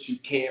not that you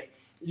can't.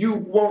 You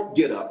won't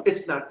get up.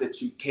 It's not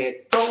that you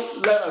can't.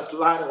 Don't let us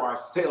lie to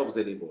ourselves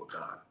anymore,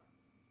 God.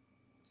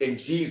 In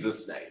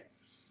Jesus' name.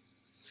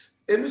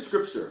 In the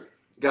scripture,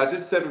 guys,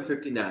 it's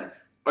 7:59.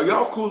 Are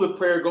y'all cool if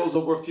prayer goes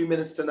over a few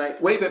minutes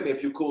tonight? Wave at me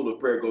if you're cool if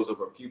prayer goes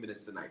over a few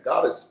minutes tonight.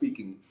 God is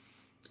speaking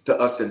to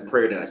us in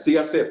prayer tonight. See,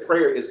 I said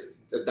prayer is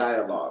a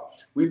dialogue.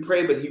 We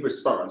pray, but he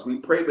responds. We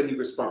pray, but he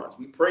responds.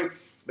 We pray,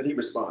 but he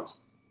responds.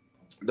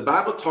 The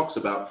Bible talks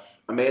about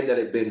a man that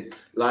had been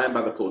lying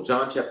by the pool.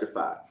 John chapter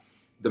 5.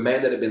 The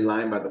man that had been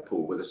lying by the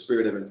pool with a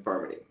spirit of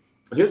infirmity.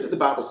 Here's what the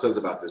Bible says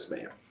about this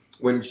man.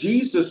 When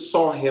Jesus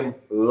saw him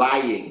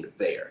lying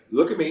there,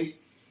 look at me,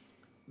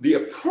 the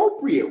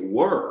appropriate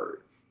word,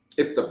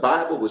 if the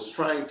Bible was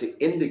trying to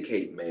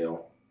indicate,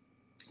 Mel,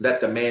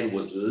 that the man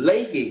was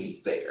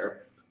laying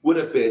there, would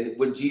have been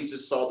when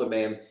Jesus saw the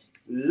man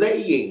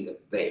laying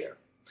there.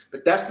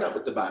 But that's not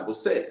what the Bible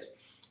says.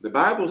 The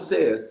Bible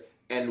says,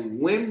 and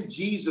when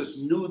Jesus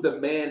knew the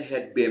man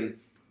had been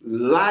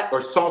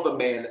saw the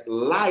man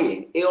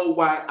lying,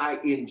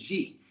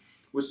 Lying,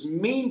 which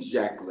means,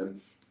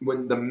 Jacqueline,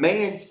 when the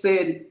man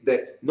said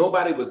that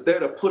nobody was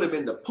there to put him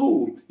in the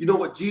pool, you know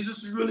what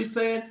Jesus is really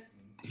saying?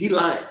 He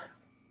lying.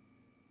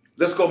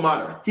 Let's go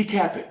modern. He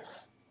capping.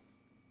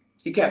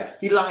 He capping.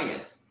 He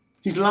lying.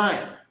 He's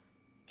lying.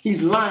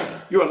 He's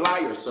lying. You're a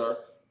liar, sir.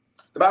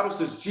 The Bible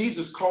says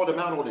Jesus called him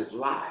out on his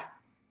lie.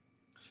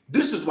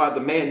 This is why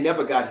the man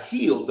never got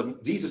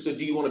healed. Jesus said,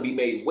 do you want to be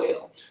made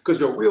well? Because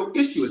your real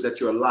issue is that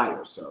you're a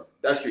liar, sir.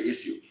 That's your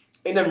issue.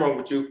 Ain't nothing wrong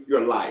with you.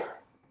 You're a liar.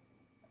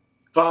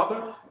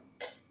 Father,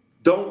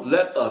 don't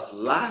let us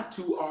lie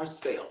to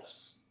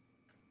ourselves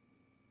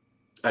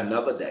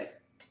another day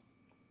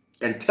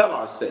and tell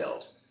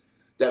ourselves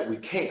that we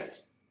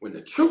can't when the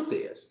truth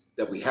is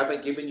that we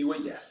haven't given you a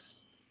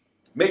yes.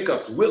 Make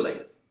us willing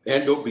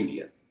and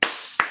obedient.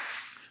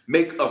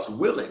 Make us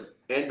willing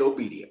and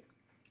obedient.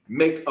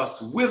 Make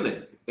us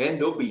willing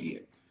and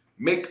obedient.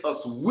 make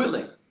us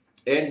willing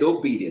and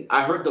obedient.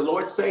 I heard the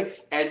Lord say,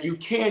 and you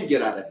can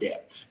get out of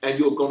debt, and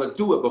you're going to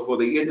do it before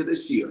the end of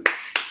this year.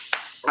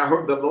 I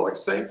heard the Lord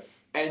say,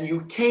 and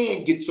you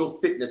can get your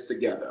fitness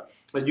together,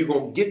 and you're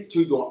going to get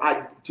to your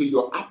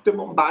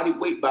optimum body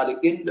weight by the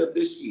end of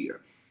this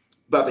year.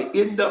 By the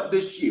end of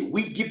this year,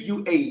 we give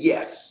you a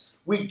yes.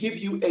 We give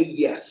you a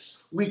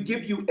yes. We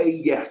give you a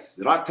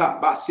yes.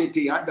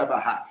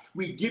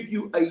 We give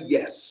you a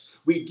yes.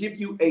 We give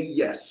you a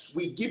yes.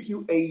 We give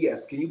you a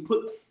yes. Can you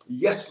put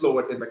yes,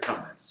 Lord, in the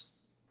comments?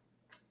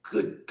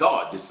 Good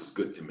God, this is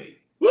good to me.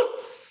 Woo!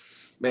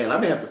 Man, I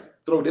may have to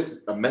throw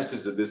a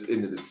message of this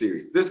into the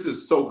series. This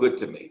is so good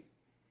to me.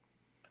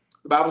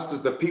 The Bible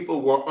says the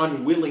people were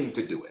unwilling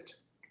to do it.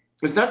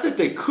 It's not that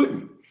they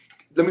couldn't.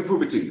 Let me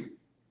prove it to you.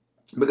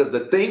 Because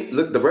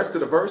the rest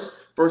of the verse,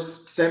 1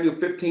 Samuel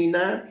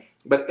 15:9,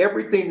 but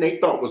everything they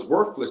thought was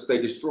worthless,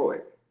 they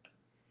destroyed.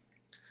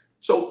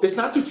 So it's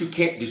not that you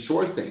can't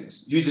destroy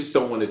things. You just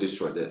don't want to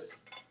destroy this.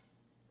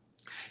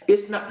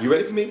 It's not, you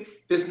ready for me?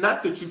 It's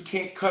not that you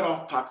can't cut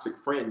off toxic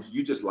friends.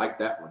 You just like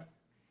that one.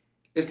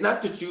 It's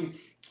not that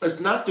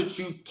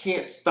you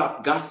can't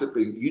stop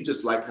gossiping. You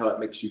just like how it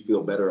makes you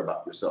feel better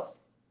about yourself.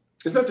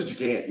 It's not that you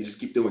can't. You just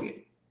keep doing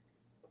it.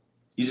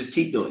 You just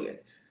keep doing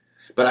it.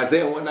 But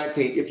Isaiah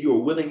 1:19, if you are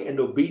willing and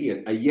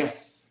obedient, a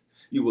yes,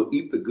 you will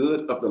eat the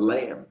good of the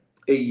land.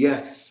 A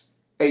yes,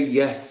 a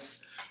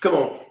yes. Come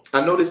on.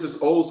 I know this is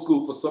old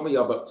school for some of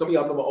y'all, but some of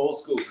y'all know my old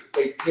school.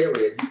 Hey,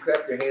 Terry, you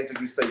clap your hands and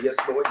you say, yes,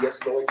 Lord, yes,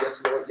 Lord,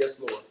 yes, Lord, yes,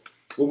 Lord.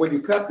 Well, when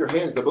you clap your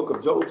hands, the book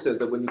of Job says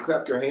that when you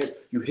clap your hands,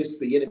 you hiss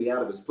the enemy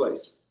out of his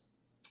place.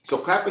 So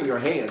clapping your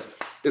hands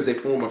is a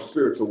form of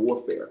spiritual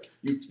warfare.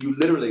 You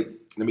literally,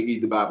 let me give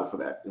you the Bible for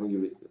that. Let me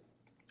give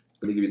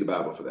you the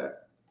Bible for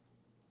that.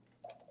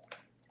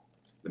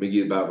 Let me give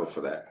you the Bible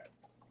for that.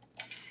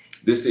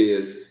 This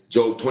is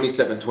Job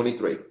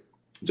 27:23.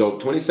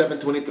 Job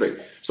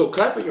 27:23. So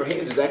clapping your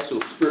hands is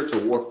actual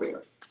spiritual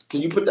warfare.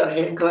 Can you put that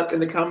hand clap in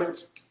the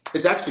comments?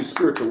 It's actually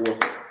spiritual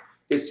warfare.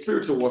 It's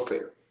spiritual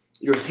warfare.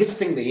 You're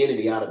hissing the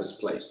enemy out of his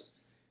place.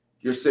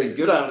 You're saying,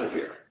 get out of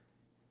here.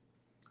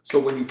 So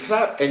when you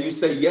clap and you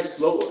say, yes,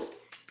 Lord,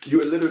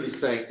 you're literally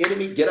saying,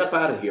 enemy, get up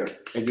out of here.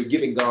 And you're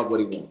giving God what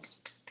he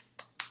wants.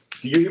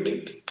 Do you hear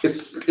me?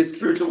 It's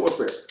spiritual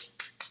warfare.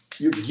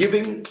 You're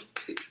giving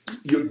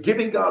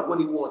God what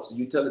he wants. And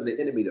you're telling the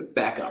enemy to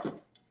back up,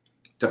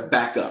 to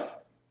back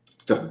up,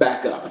 to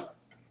back up,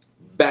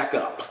 back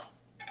up,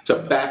 to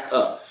back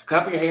up.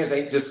 Clapping your hands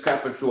ain't just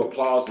clapping through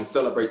applause and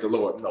celebrate the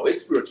Lord. No,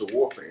 it's spiritual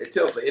warfare. It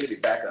tells the enemy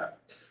back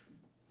up.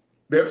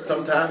 There are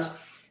sometimes,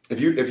 if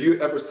you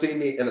ever see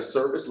me in a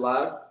service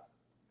live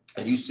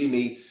and you see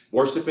me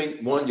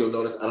worshiping, one, you'll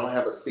notice I don't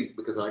have a seat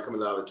because when I come in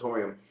the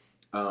auditorium,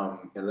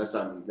 unless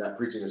I'm not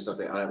preaching or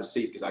something, I don't have a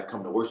seat because I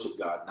come to worship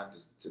God, not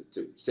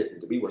to sit and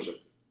to be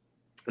worshiped.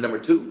 And number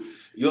two,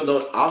 you'll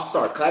notice I'll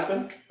start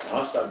clapping, and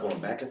I'll start going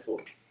back and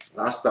forth.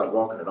 And I'll start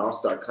walking and I'll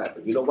start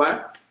clapping. You know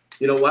why?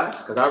 You know why?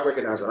 Because I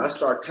recognize when I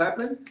start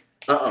clapping,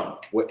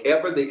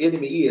 wherever the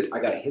enemy is, I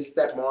got to hiss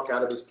that mark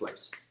out of his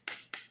place.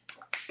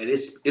 And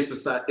it's a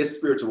sign, it's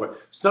spiritual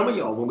work. Some of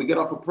y'all, when we get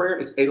off of prayer,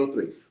 it's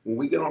 8:03. When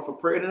we get off of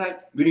prayer tonight,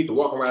 you need to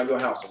walk around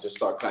your house and just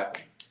start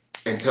clapping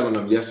and telling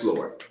them, yes,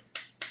 Lord.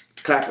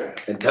 Clapping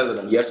and telling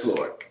them, yes,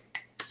 Lord.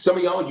 Some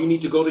of y'all, you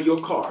need to go to your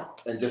car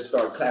and just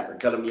start clapping,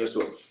 telling them, yes,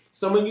 Lord.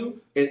 Some of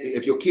you,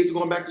 if your kids are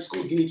going back to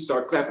school, you need to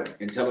start clapping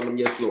and telling them,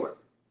 yes, Lord.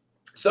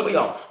 Some of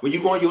y'all, when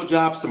you go on your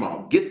jobs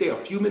tomorrow, get there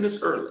a few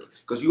minutes early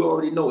because you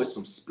already know it's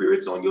some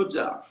spirits on your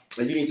job.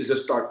 And you need to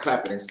just start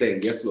clapping and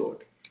saying, yes,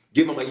 Lord.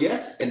 Give them a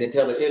yes and then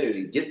tell the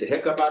enemy, get the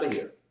heck up out of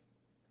here.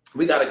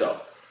 We got to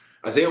go.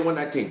 Isaiah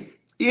 1:19.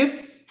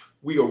 If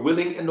we are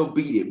willing and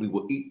obedient, we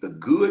will eat the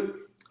good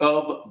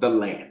of the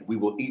land. We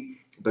will eat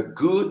the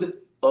good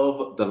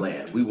of the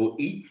land. We will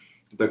eat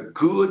the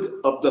good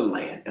of the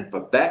land. And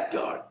for that,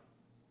 God,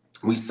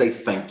 we say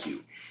thank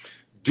you.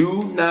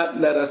 Do not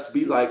let us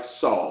be like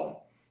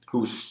Saul,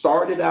 who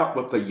started out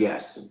with a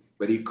yes,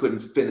 but he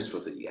couldn't finish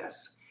with a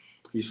yes.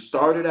 He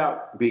started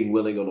out being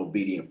willing and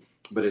obedient,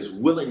 but his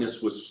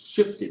willingness was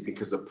shifted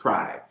because of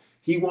pride.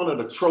 He wanted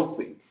a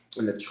trophy,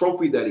 and the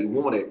trophy that he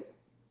wanted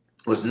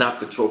was not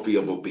the trophy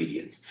of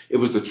obedience. It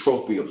was the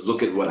trophy of,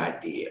 look at what I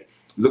did.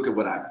 Look at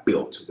what I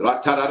built.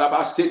 I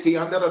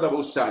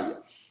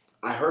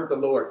heard the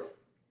Lord.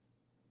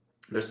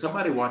 There's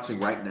somebody watching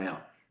right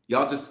now.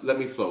 Y'all just let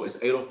me flow. It's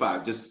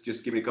 8:05.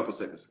 Just give me a couple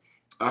seconds.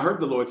 I heard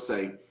the Lord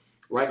say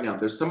right now,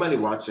 there's somebody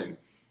watching.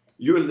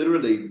 You're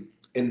literally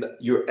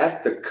you're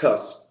at the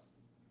cusp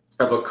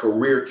of a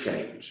career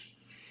change.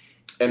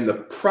 And the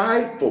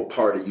prideful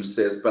part of you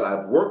says, but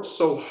I've worked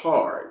so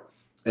hard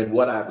in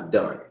what I've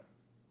done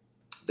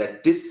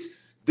that this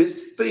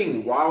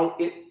thing, while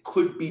it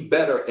could be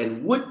better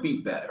and would be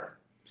better,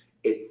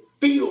 it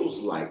feels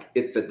like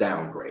it's a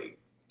downgrade.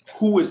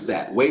 Who is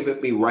that? Wave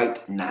at me right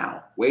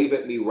now. Wave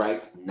at me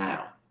right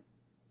now.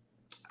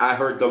 I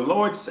heard the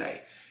Lord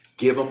say,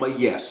 give them a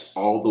yes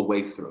all the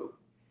way through.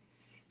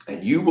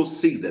 And you will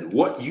see that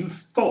what you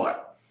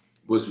thought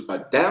was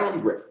a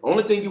downgrade.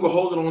 Only thing you were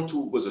holding on to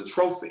was a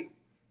trophy.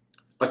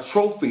 a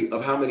trophy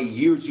of how many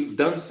years you've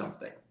done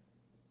something.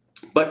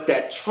 But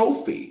that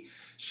trophy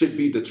should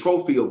be the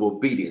trophy of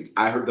obedience.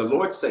 I heard the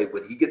Lord say,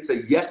 when he gets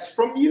a yes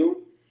from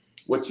you,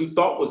 what you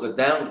thought was a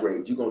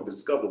downgrade, you're going to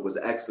discover was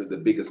actually the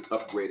biggest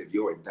upgrade of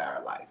your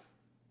entire life.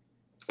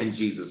 In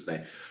Jesus'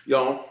 name.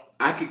 Y'all,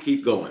 I could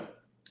keep going.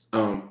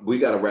 We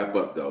got to wrap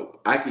up, though.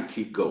 I could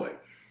keep going.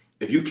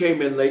 If you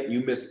came in late and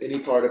you missed any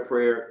part of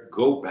prayer,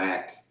 go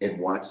back and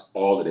watch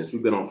all of this.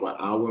 We've been on for an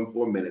hour and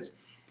 4 minutes.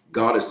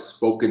 God has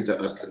spoken to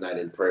us tonight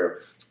in prayer.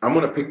 I'm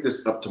going to pick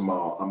this up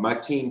tomorrow. My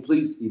team,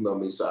 please email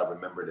me so I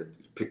remember to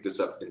pick this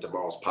up in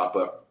tomorrow's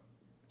pop-up.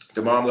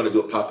 Tomorrow I'm going to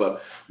do a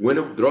pop-up.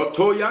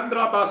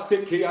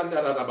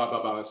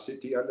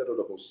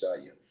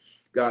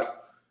 God,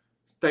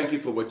 thank you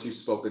for what you've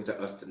spoken to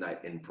us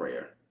tonight in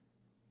prayer.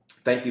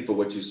 Thank you for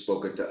what you've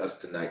spoken to us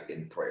tonight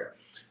in prayer.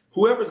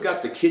 Whoever's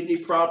got the kidney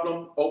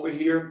problem over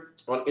here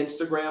on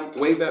Instagram,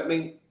 wave at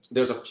me.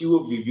 There's a few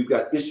of you, you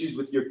got issues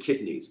with your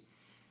kidneys.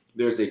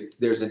 There's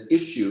an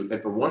issue,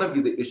 and for one of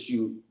you, the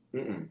issue,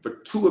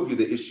 for two of you,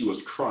 the issue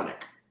is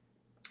chronic.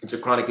 It's a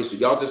chronic issue.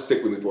 Y'all just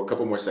stick with me for a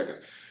couple more seconds.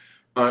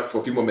 For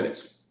a few more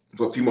minutes.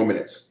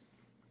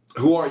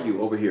 Who are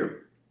you over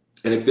here?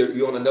 And if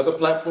you're on another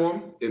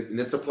platform, and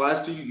this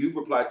applies to you, you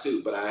reply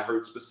too. But I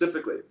heard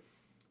specifically,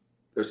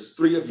 there's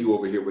 3 of you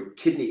over here with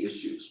kidney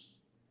issues.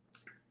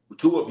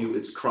 2 of you,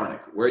 it's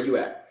chronic. Where are you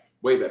at?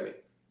 Wave at me.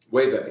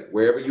 Wave at me.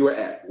 Wherever you are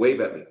at. Wave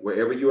at me.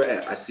 Wherever you are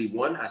at. I see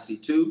 1. I see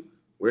 2.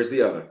 Where's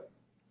the other?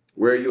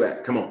 Where are you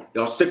at? Come on.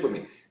 Y'all stick with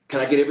me. Can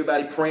I get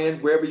everybody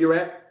praying wherever you're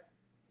at?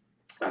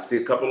 I see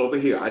a couple over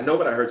here. I know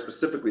what I heard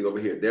specifically over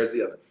here. There's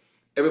the other.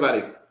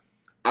 Everybody,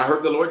 I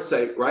heard the Lord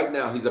say right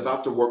now he's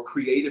about to work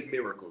creative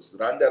miracles.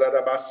 I heard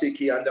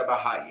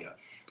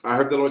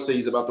the Lord say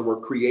he's about to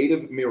work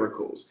creative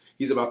miracles.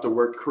 He's about to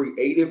work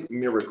creative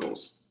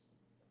miracles.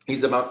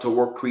 He's about to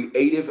work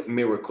creative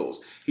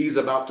miracles. He's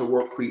about to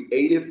work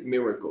creative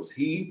miracles.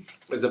 He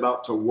is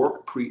about to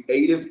work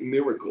creative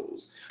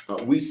miracles.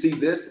 We see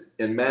this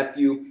in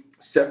Matthew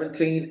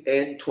 17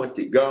 and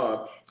 20.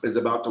 God is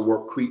about to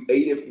work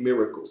creative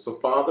miracles. So,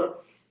 Father,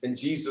 in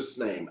Jesus'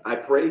 name, I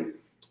pray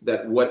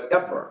that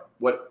whatever,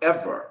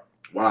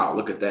 wow,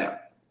 look at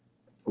that.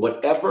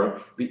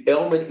 Whatever the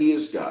ailment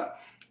is, God,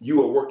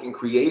 you are working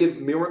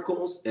creative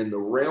miracles in the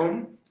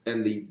realm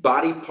and the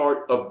body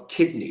part of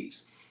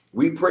kidneys.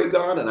 We pray,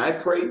 God, and I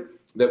pray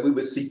that we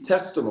would see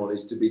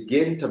testimonies to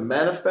begin to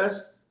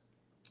manifest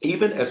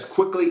even as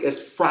quickly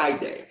as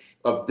Friday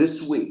of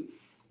this week.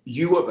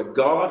 You are the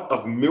God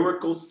of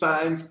miracles,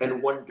 signs,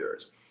 and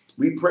wonders.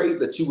 We pray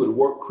that you would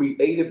work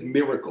creative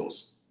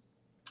miracles.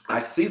 I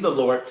see the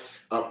Lord,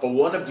 for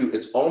one of you,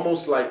 it's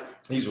almost like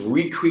he's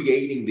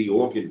recreating the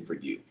organ for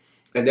you.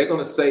 And they're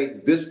going to say,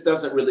 this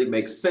doesn't really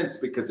make sense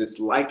because it's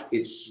like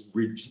it's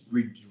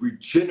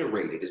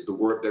regenerated is the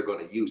word they're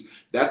going to use.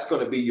 That's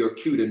going to be your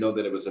cue to know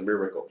that it was a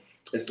miracle.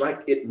 It's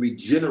like it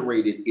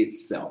regenerated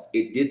itself.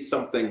 It did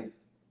something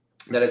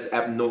that is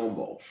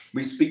abnormal.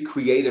 We speak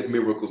creative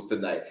miracles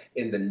tonight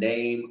in the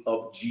name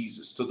of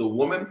Jesus. To the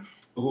woman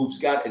who's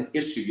got an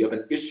issue, you have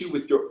an issue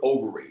with your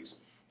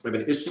ovaries. You have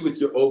an issue with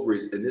your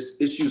ovaries, and this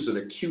issue is an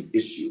acute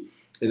issue.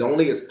 It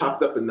only has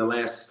popped up in the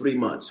last 3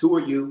 months. Who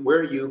are you? Where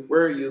are you?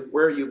 Where are you?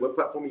 Where are you? What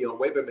platform are you on?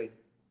 Wave at me.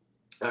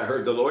 I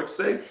heard the Lord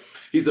say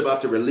he's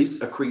about to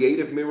release a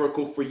creative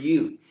miracle for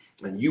you,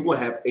 and you will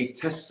have a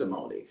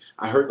testimony.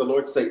 I heard the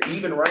Lord say,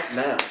 even right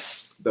now,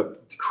 the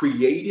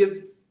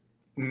creative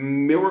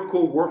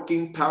miracle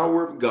working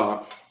power of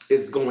God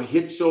is going to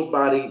hit your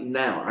body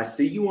now. I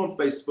see you on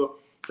Facebook.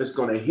 It's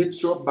going to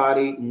hit your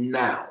body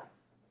now.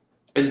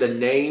 In the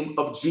name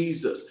of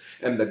Jesus.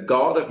 And the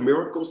God of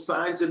miracles,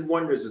 signs, and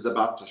wonders is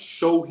about to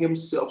show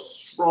himself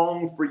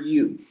strong for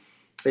you.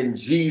 In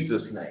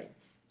Jesus' name.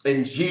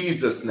 In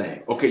Jesus'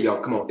 name. Okay, y'all,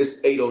 come on.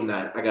 It's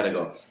 8:09. I got to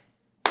go.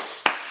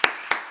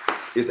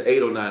 It's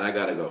 8:09. I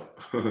got to go.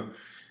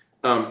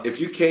 If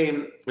you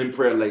came in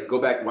prayer late, go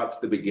back, watch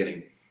the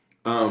beginning.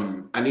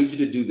 I need you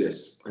to do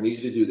this.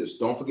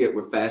 Don't forget,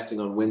 we're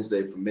fasting on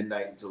Wednesday from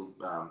midnight until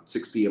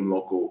 6 p.m.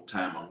 local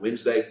time on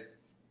Wednesday.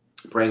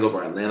 Praying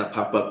over Atlanta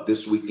pop-up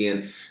this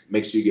weekend.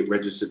 Make sure you get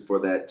registered for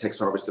that. Text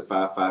Harvest to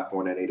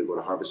 55498 or go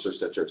to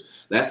harvestchurch.church.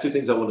 Last 2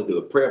 things I want to do.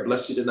 If prayer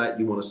bless you tonight,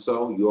 you want to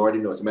sow, you already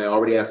know. Somebody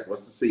already asked,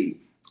 what's the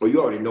seed? Or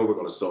you already know we're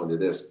going to sow into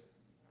this.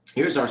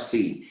 Here's our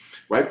seed,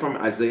 right from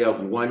Isaiah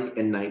 1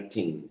 and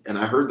 19. And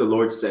I heard the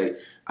Lord say,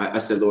 I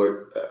said,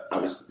 Lord,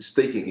 I was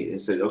thinking it and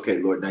said, okay,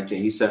 Lord,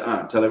 19. He said,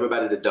 tell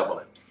everybody to double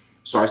it.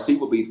 So our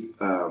seed will be,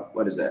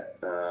 what is that?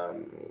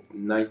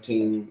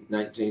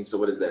 19. So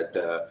what is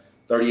that?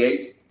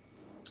 38?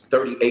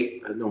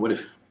 38, no, what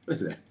is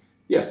that?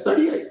 Yes,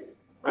 38,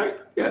 right?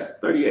 Yes,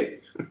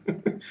 38.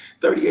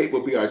 38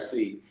 will be our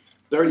seed.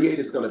 38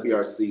 is going to be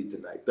our seed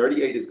tonight.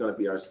 38 is going to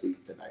be our seed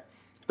tonight.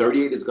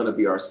 38 is going to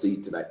be our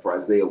seed tonight for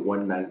Isaiah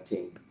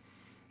 1:19.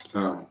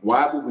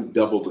 Why would we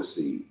double the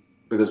seed?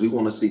 Because we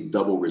want to see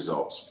double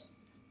results.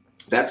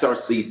 That's our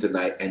seed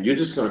tonight, and you're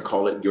just going to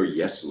call it your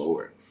yes,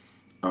 Lord.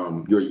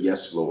 Your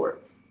yes, Lord.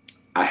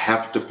 I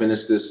have to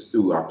finish this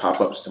through our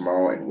pop-ups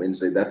tomorrow and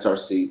Wednesday. That's our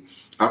seed.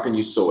 How can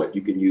you sow it?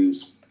 You can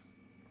use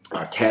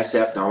Cash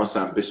App,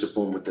 $ Bishop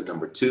Foreman with the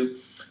number 2,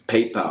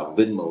 PayPal,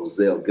 Venmo,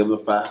 Zelle,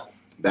 Giveify.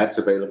 That's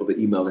available. The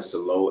email is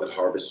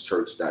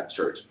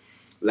hello@harvestchurch.church.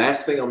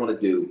 Last thing I want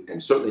to do,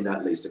 and certainly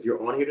not least, if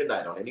you're on here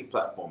tonight on any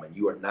platform and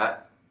you are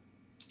not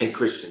a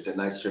Christian,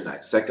 tonight's your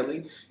night.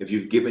 Secondly, if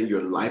you've given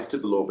your life to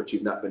the Lord, but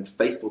you've not been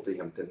faithful to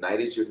him,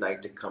 tonight is your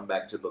night to come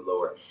back to the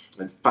Lord.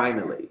 And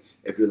finally,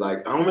 if you're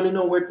like, I don't really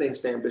know where things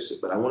stand, Bishop,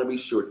 but I want to be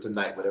sure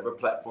tonight, whatever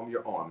platform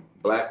you're on,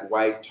 black,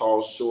 white,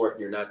 tall, short,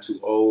 you're not too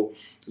old,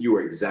 you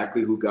are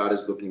exactly who God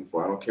is looking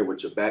for. I don't care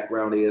what your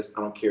background is.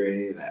 I don't care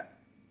any of that.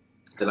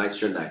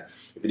 Tonight's your night.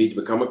 If you need to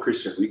become a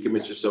Christian,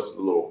 recommit yourself to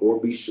the Lord, or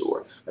be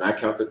sure. When I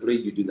count to 3,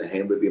 you do the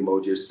hand wave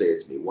emoji, say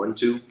it's me. 1,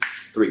 2,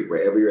 3.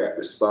 Wherever you're at,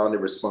 respond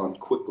and respond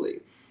quickly.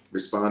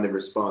 Respond and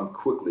respond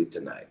quickly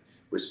tonight.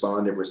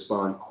 Respond and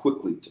respond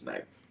quickly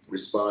tonight.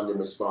 Respond and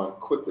respond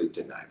quickly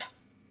tonight.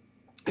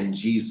 In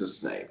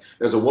Jesus' name.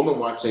 There's a woman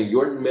watching.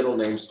 Your middle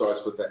name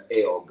starts with an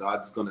L.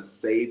 God's going to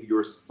save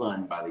your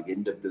son by the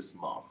end of this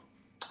month.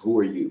 Who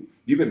are you?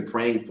 You've been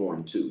praying for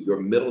him too. Your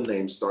middle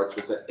name starts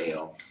with an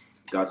L.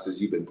 God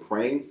says, you've been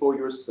praying for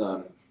your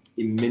son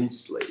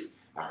immensely.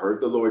 I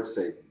heard the Lord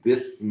say,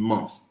 this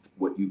month,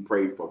 what you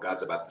prayed for,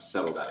 God's about to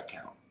settle that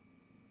account.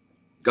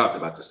 God's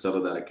about to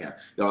settle that account.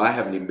 Y'all, I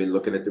haven't even been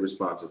looking at the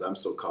responses. I'm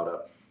so caught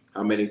up.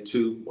 How many?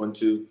 2, 1,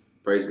 2.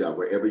 Praise God,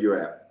 wherever you're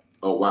at.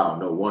 Oh, wow.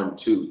 No, 1,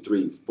 2,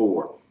 3,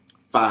 4,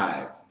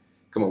 5.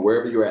 Come on,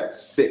 wherever you're at.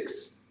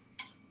 6.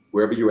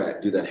 Wherever you're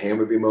at, do that hand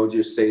wave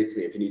emoji or say it to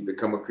me. If you need to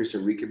become a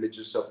Christian, recommit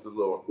yourself to the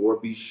Lord, or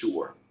be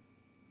sure.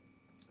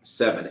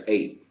 7,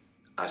 8.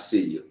 I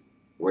see you.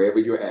 Wherever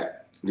you're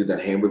at, do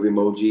that hand wave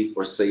emoji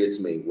or say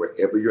it's me.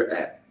 Wherever you're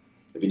at.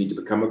 If you need to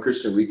become a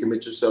Christian,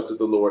 recommit yourself to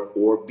the Lord,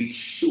 or be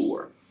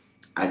sure.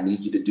 I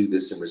need you to do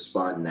this and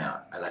respond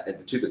now. And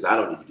the truth is, I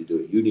don't need you to do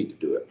it. You need to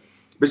do it.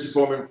 Bishop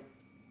Foreman,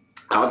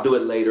 I'll do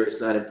it later.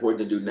 It's not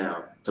important to do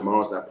now.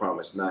 Tomorrow's not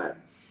promised. 9.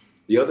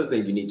 The other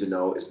thing you need to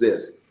know is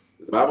this.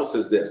 The Bible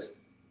says this.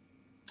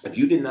 If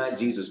you deny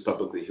Jesus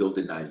publicly, he'll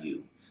deny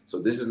you. So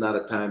this is not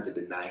a time to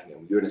deny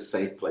him. You're in a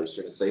safe place.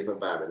 You're in a safe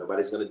environment.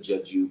 Nobody's going to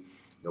judge you.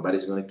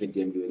 Nobody's going to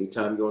condemn you.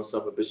 Anytime you're on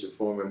something with Bishop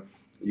Foreman,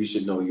 you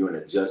should know you're in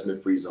a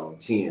judgment-free zone.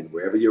 10,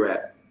 wherever you're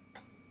at,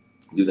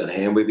 do that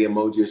hand wave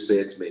emoji or say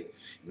it's me.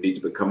 You need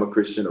to become a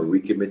Christian or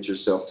recommit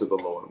yourself to the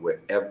Lord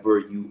wherever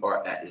you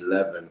are at.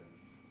 11,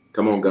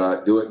 come on,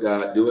 God. Do it,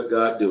 God. Do it,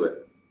 God. Do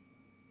it.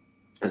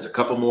 There's a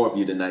couple more of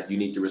you tonight. You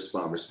need to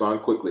respond.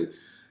 Respond quickly.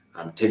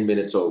 I'm 10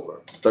 minutes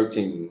over.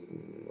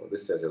 13. Well,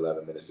 this says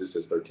 11 minutes. This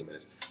says 13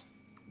 minutes.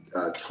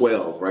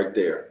 12 right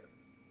there.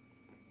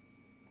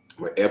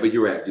 Wherever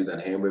you're at, do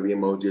that hand wave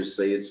emoji or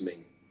say it's me.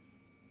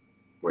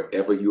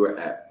 Wherever you are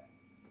at.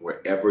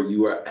 Wherever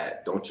you are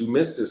at. Don't you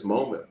miss this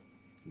moment.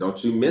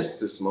 Don't you miss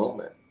this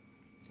moment.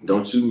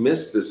 Don't you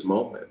miss this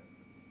moment.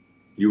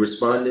 You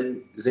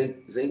responding,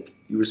 Zink?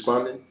 You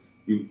responding?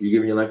 You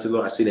giving your life to the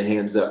Lord? I see the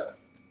hands up.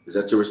 Is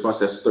that your response?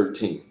 That's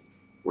 13.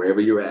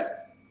 Wherever you're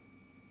at.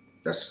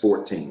 That's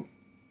 14.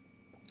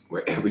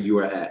 Wherever you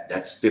are at.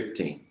 That's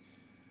 15.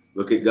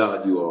 Look at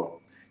God, you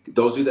all.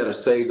 Those of you that are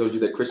saved, those of you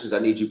that are Christians, I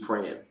need you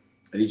praying.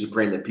 I need you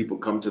praying that people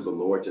come to the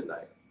Lord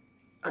tonight.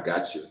 I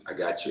got you. I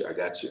got you. I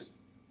got you.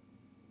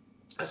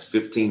 That's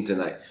 15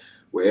 tonight.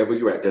 Wherever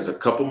you're at. There's a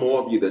couple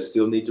more of you that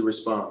still need to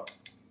respond.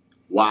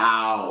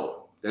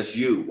 Wow. That's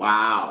you.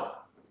 Wow.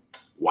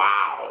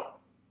 Wow.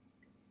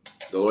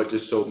 The Lord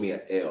just showed me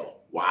an L.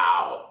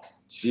 Wow.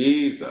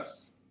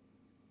 Jesus.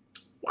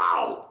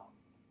 Wow.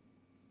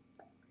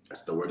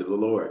 That's the word of the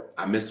Lord.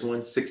 I missed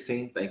one.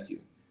 16. Thank you.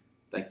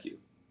 Thank you.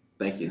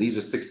 Thank you. These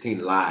are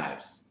 16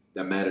 lives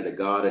that matter to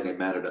God and they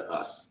matter to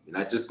us. You're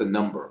not just a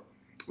number.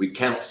 We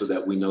count so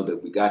that we know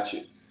that we got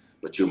you.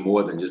 But you're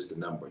more than just a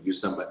number. You're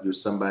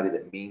somebody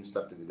that means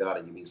something to God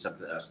and you mean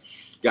something to us.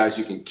 Guys,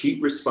 you can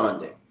keep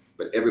responding,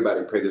 but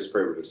everybody pray this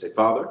prayer with me. Say,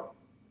 Father,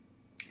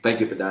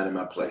 thank you for dying in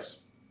my place.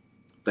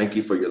 Thank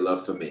you for your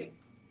love for me.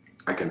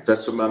 I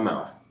confess with my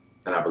mouth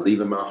and I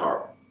believe in my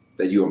heart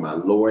that you are my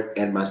Lord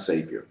and my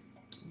Savior.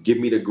 Give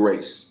me the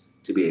grace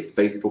to be a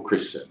faithful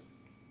Christian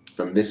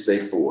from this day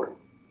forward.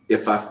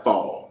 If I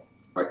fall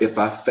or if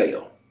I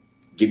fail,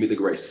 give me the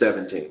grace,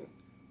 17,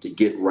 to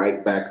get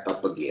right back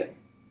up again.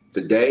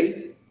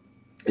 Today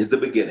is the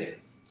beginning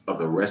of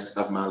the rest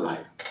of my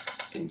life.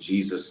 In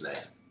Jesus' name,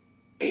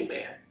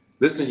 amen.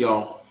 Listen,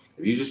 y'all,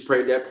 if you just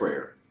prayed that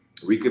prayer,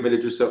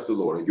 recommitted yourself to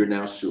the Lord, and you're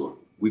now sure,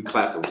 we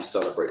clap and we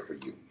celebrate for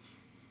you.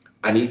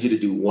 I need you to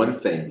do one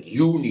thing.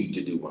 You need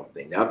to do one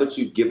thing. Now that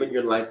you've given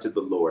your life to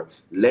the Lord,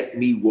 let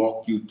me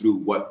walk you through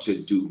what to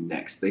do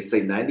next. They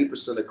say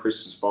 90% of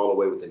Christians fall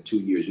away within 2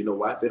 years. You know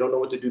why? They don't know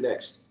what to do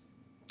next.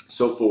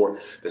 So for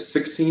the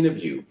 16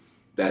 of you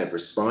that have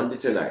responded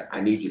tonight,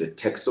 I need you to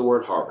text the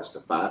word harvest to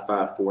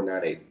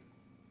 55498.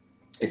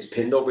 It's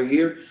pinned over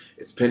here.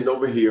 It's pinned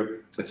over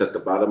here. It's at the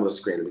bottom of the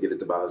screen. Let me get it at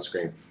the bottom of the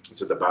screen.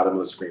 It's at the bottom of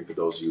the screen for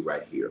those of you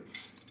right here.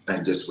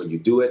 And just when you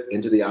do it,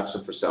 enter the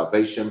option for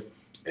salvation.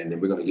 And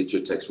then we're going to get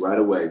your text right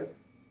away.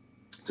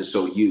 to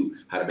show you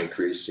how to make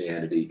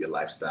Christianity your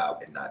lifestyle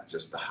and not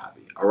just a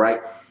hobby. All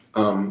right.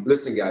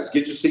 Listen, guys,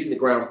 get your seat in the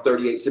ground.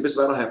 38. See, I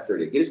don't have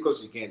 38. Get as close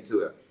as you can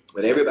to it.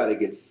 But everybody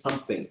gets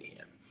something in.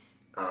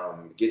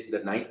 Get the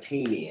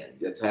 19 in.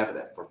 Let's have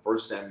that for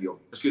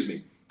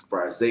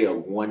for Isaiah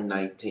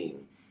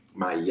 119.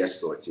 My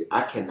yes, Lord. See,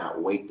 I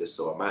cannot wait to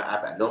sow it. My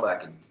iPad. Normally I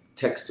can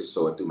text to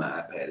sow it through my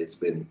iPad. It's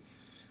been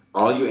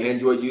all you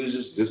Android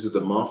users. This is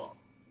the month.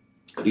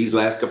 These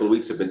last couple of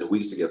weeks have been the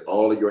weeks to get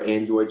all of your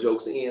Android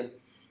jokes in,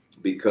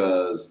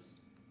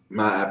 because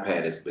my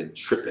iPad has been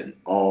tripping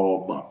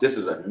all month. This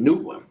is a new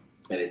one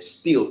and it's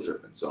still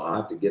tripping. So I'll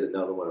have to get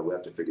another one, or we'll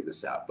have to figure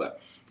this out.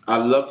 But I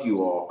love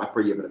you all. I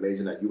pray you have an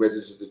amazing night. You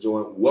registered to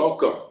join.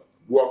 Welcome.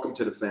 Welcome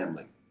to the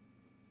family.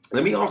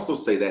 Let me also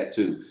say that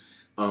too.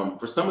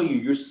 For some of you,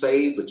 you're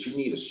saved, but you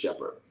need a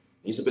shepherd.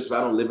 And you said, Bishop,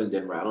 I don't live in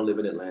Denver. I don't live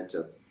in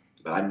Atlanta,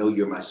 but I know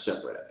you're my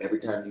shepherd. Every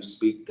time you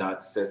speak,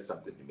 God says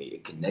something to me.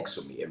 It connects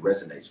with me. It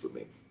resonates with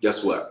me.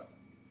 Guess what?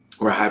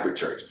 We're a hybrid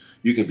church.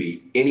 You can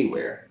be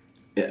anywhere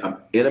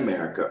in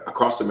America,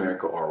 across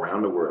America, or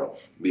around the world,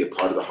 be a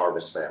part of the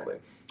Harvest family.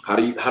 How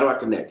do I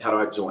connect? How do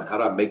I join? How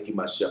do I make you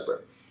my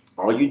shepherd?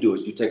 All you do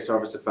is you text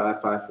Harvest to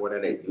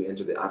 55498. You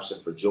enter the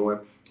option for join,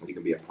 and you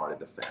can be a part of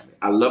the family.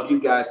 I love you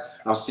guys.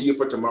 I'll see you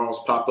for tomorrow's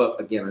pop-up.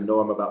 Again, I know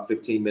I'm about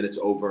 15 minutes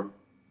over,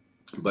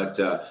 but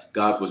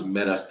God was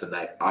met us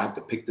tonight. I have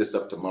to pick this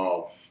up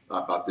tomorrow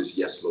about this.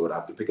 Yes, Lord. I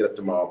have to pick it up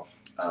tomorrow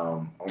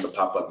on the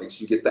pop-up. Make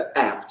sure you get the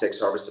app. Text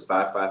Harvest to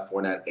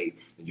 55498,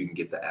 and you can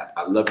get the app.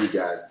 I love you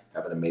guys.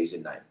 Have an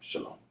amazing night.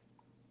 Shalom.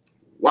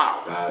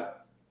 Wow,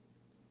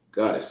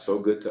 God is so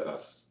good to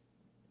us.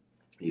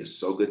 He is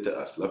so good to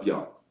us. Love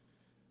y'all.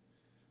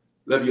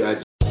 Love you,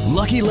 IG.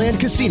 Lucky Land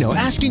Casino,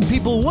 asking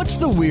people, what's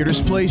the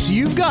weirdest place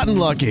you've gotten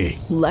lucky?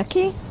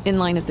 Lucky? In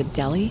line at the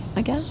deli,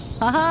 I guess?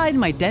 Aha, in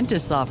my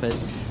dentist's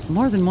office.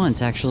 More than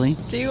once, actually.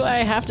 Do I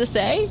have to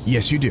say?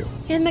 Yes, you do.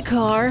 In the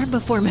car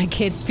before my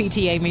kids'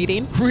 PTA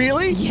meeting.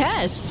 Really?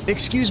 Yes.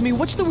 Excuse me,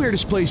 what's the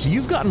weirdest place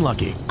you've gotten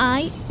lucky?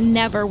 I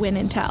never win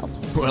and tell.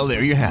 Well,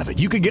 there you have it.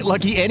 You can get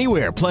lucky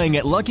anywhere, playing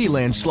at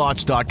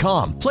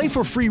LuckyLandSlots.com. Play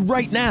for free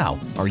right now.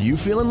 Are you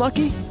feeling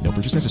lucky? No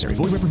purchase necessary.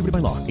 Void where prohibited by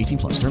law.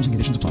 18+. Terms and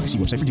conditions apply. See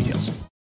website for details.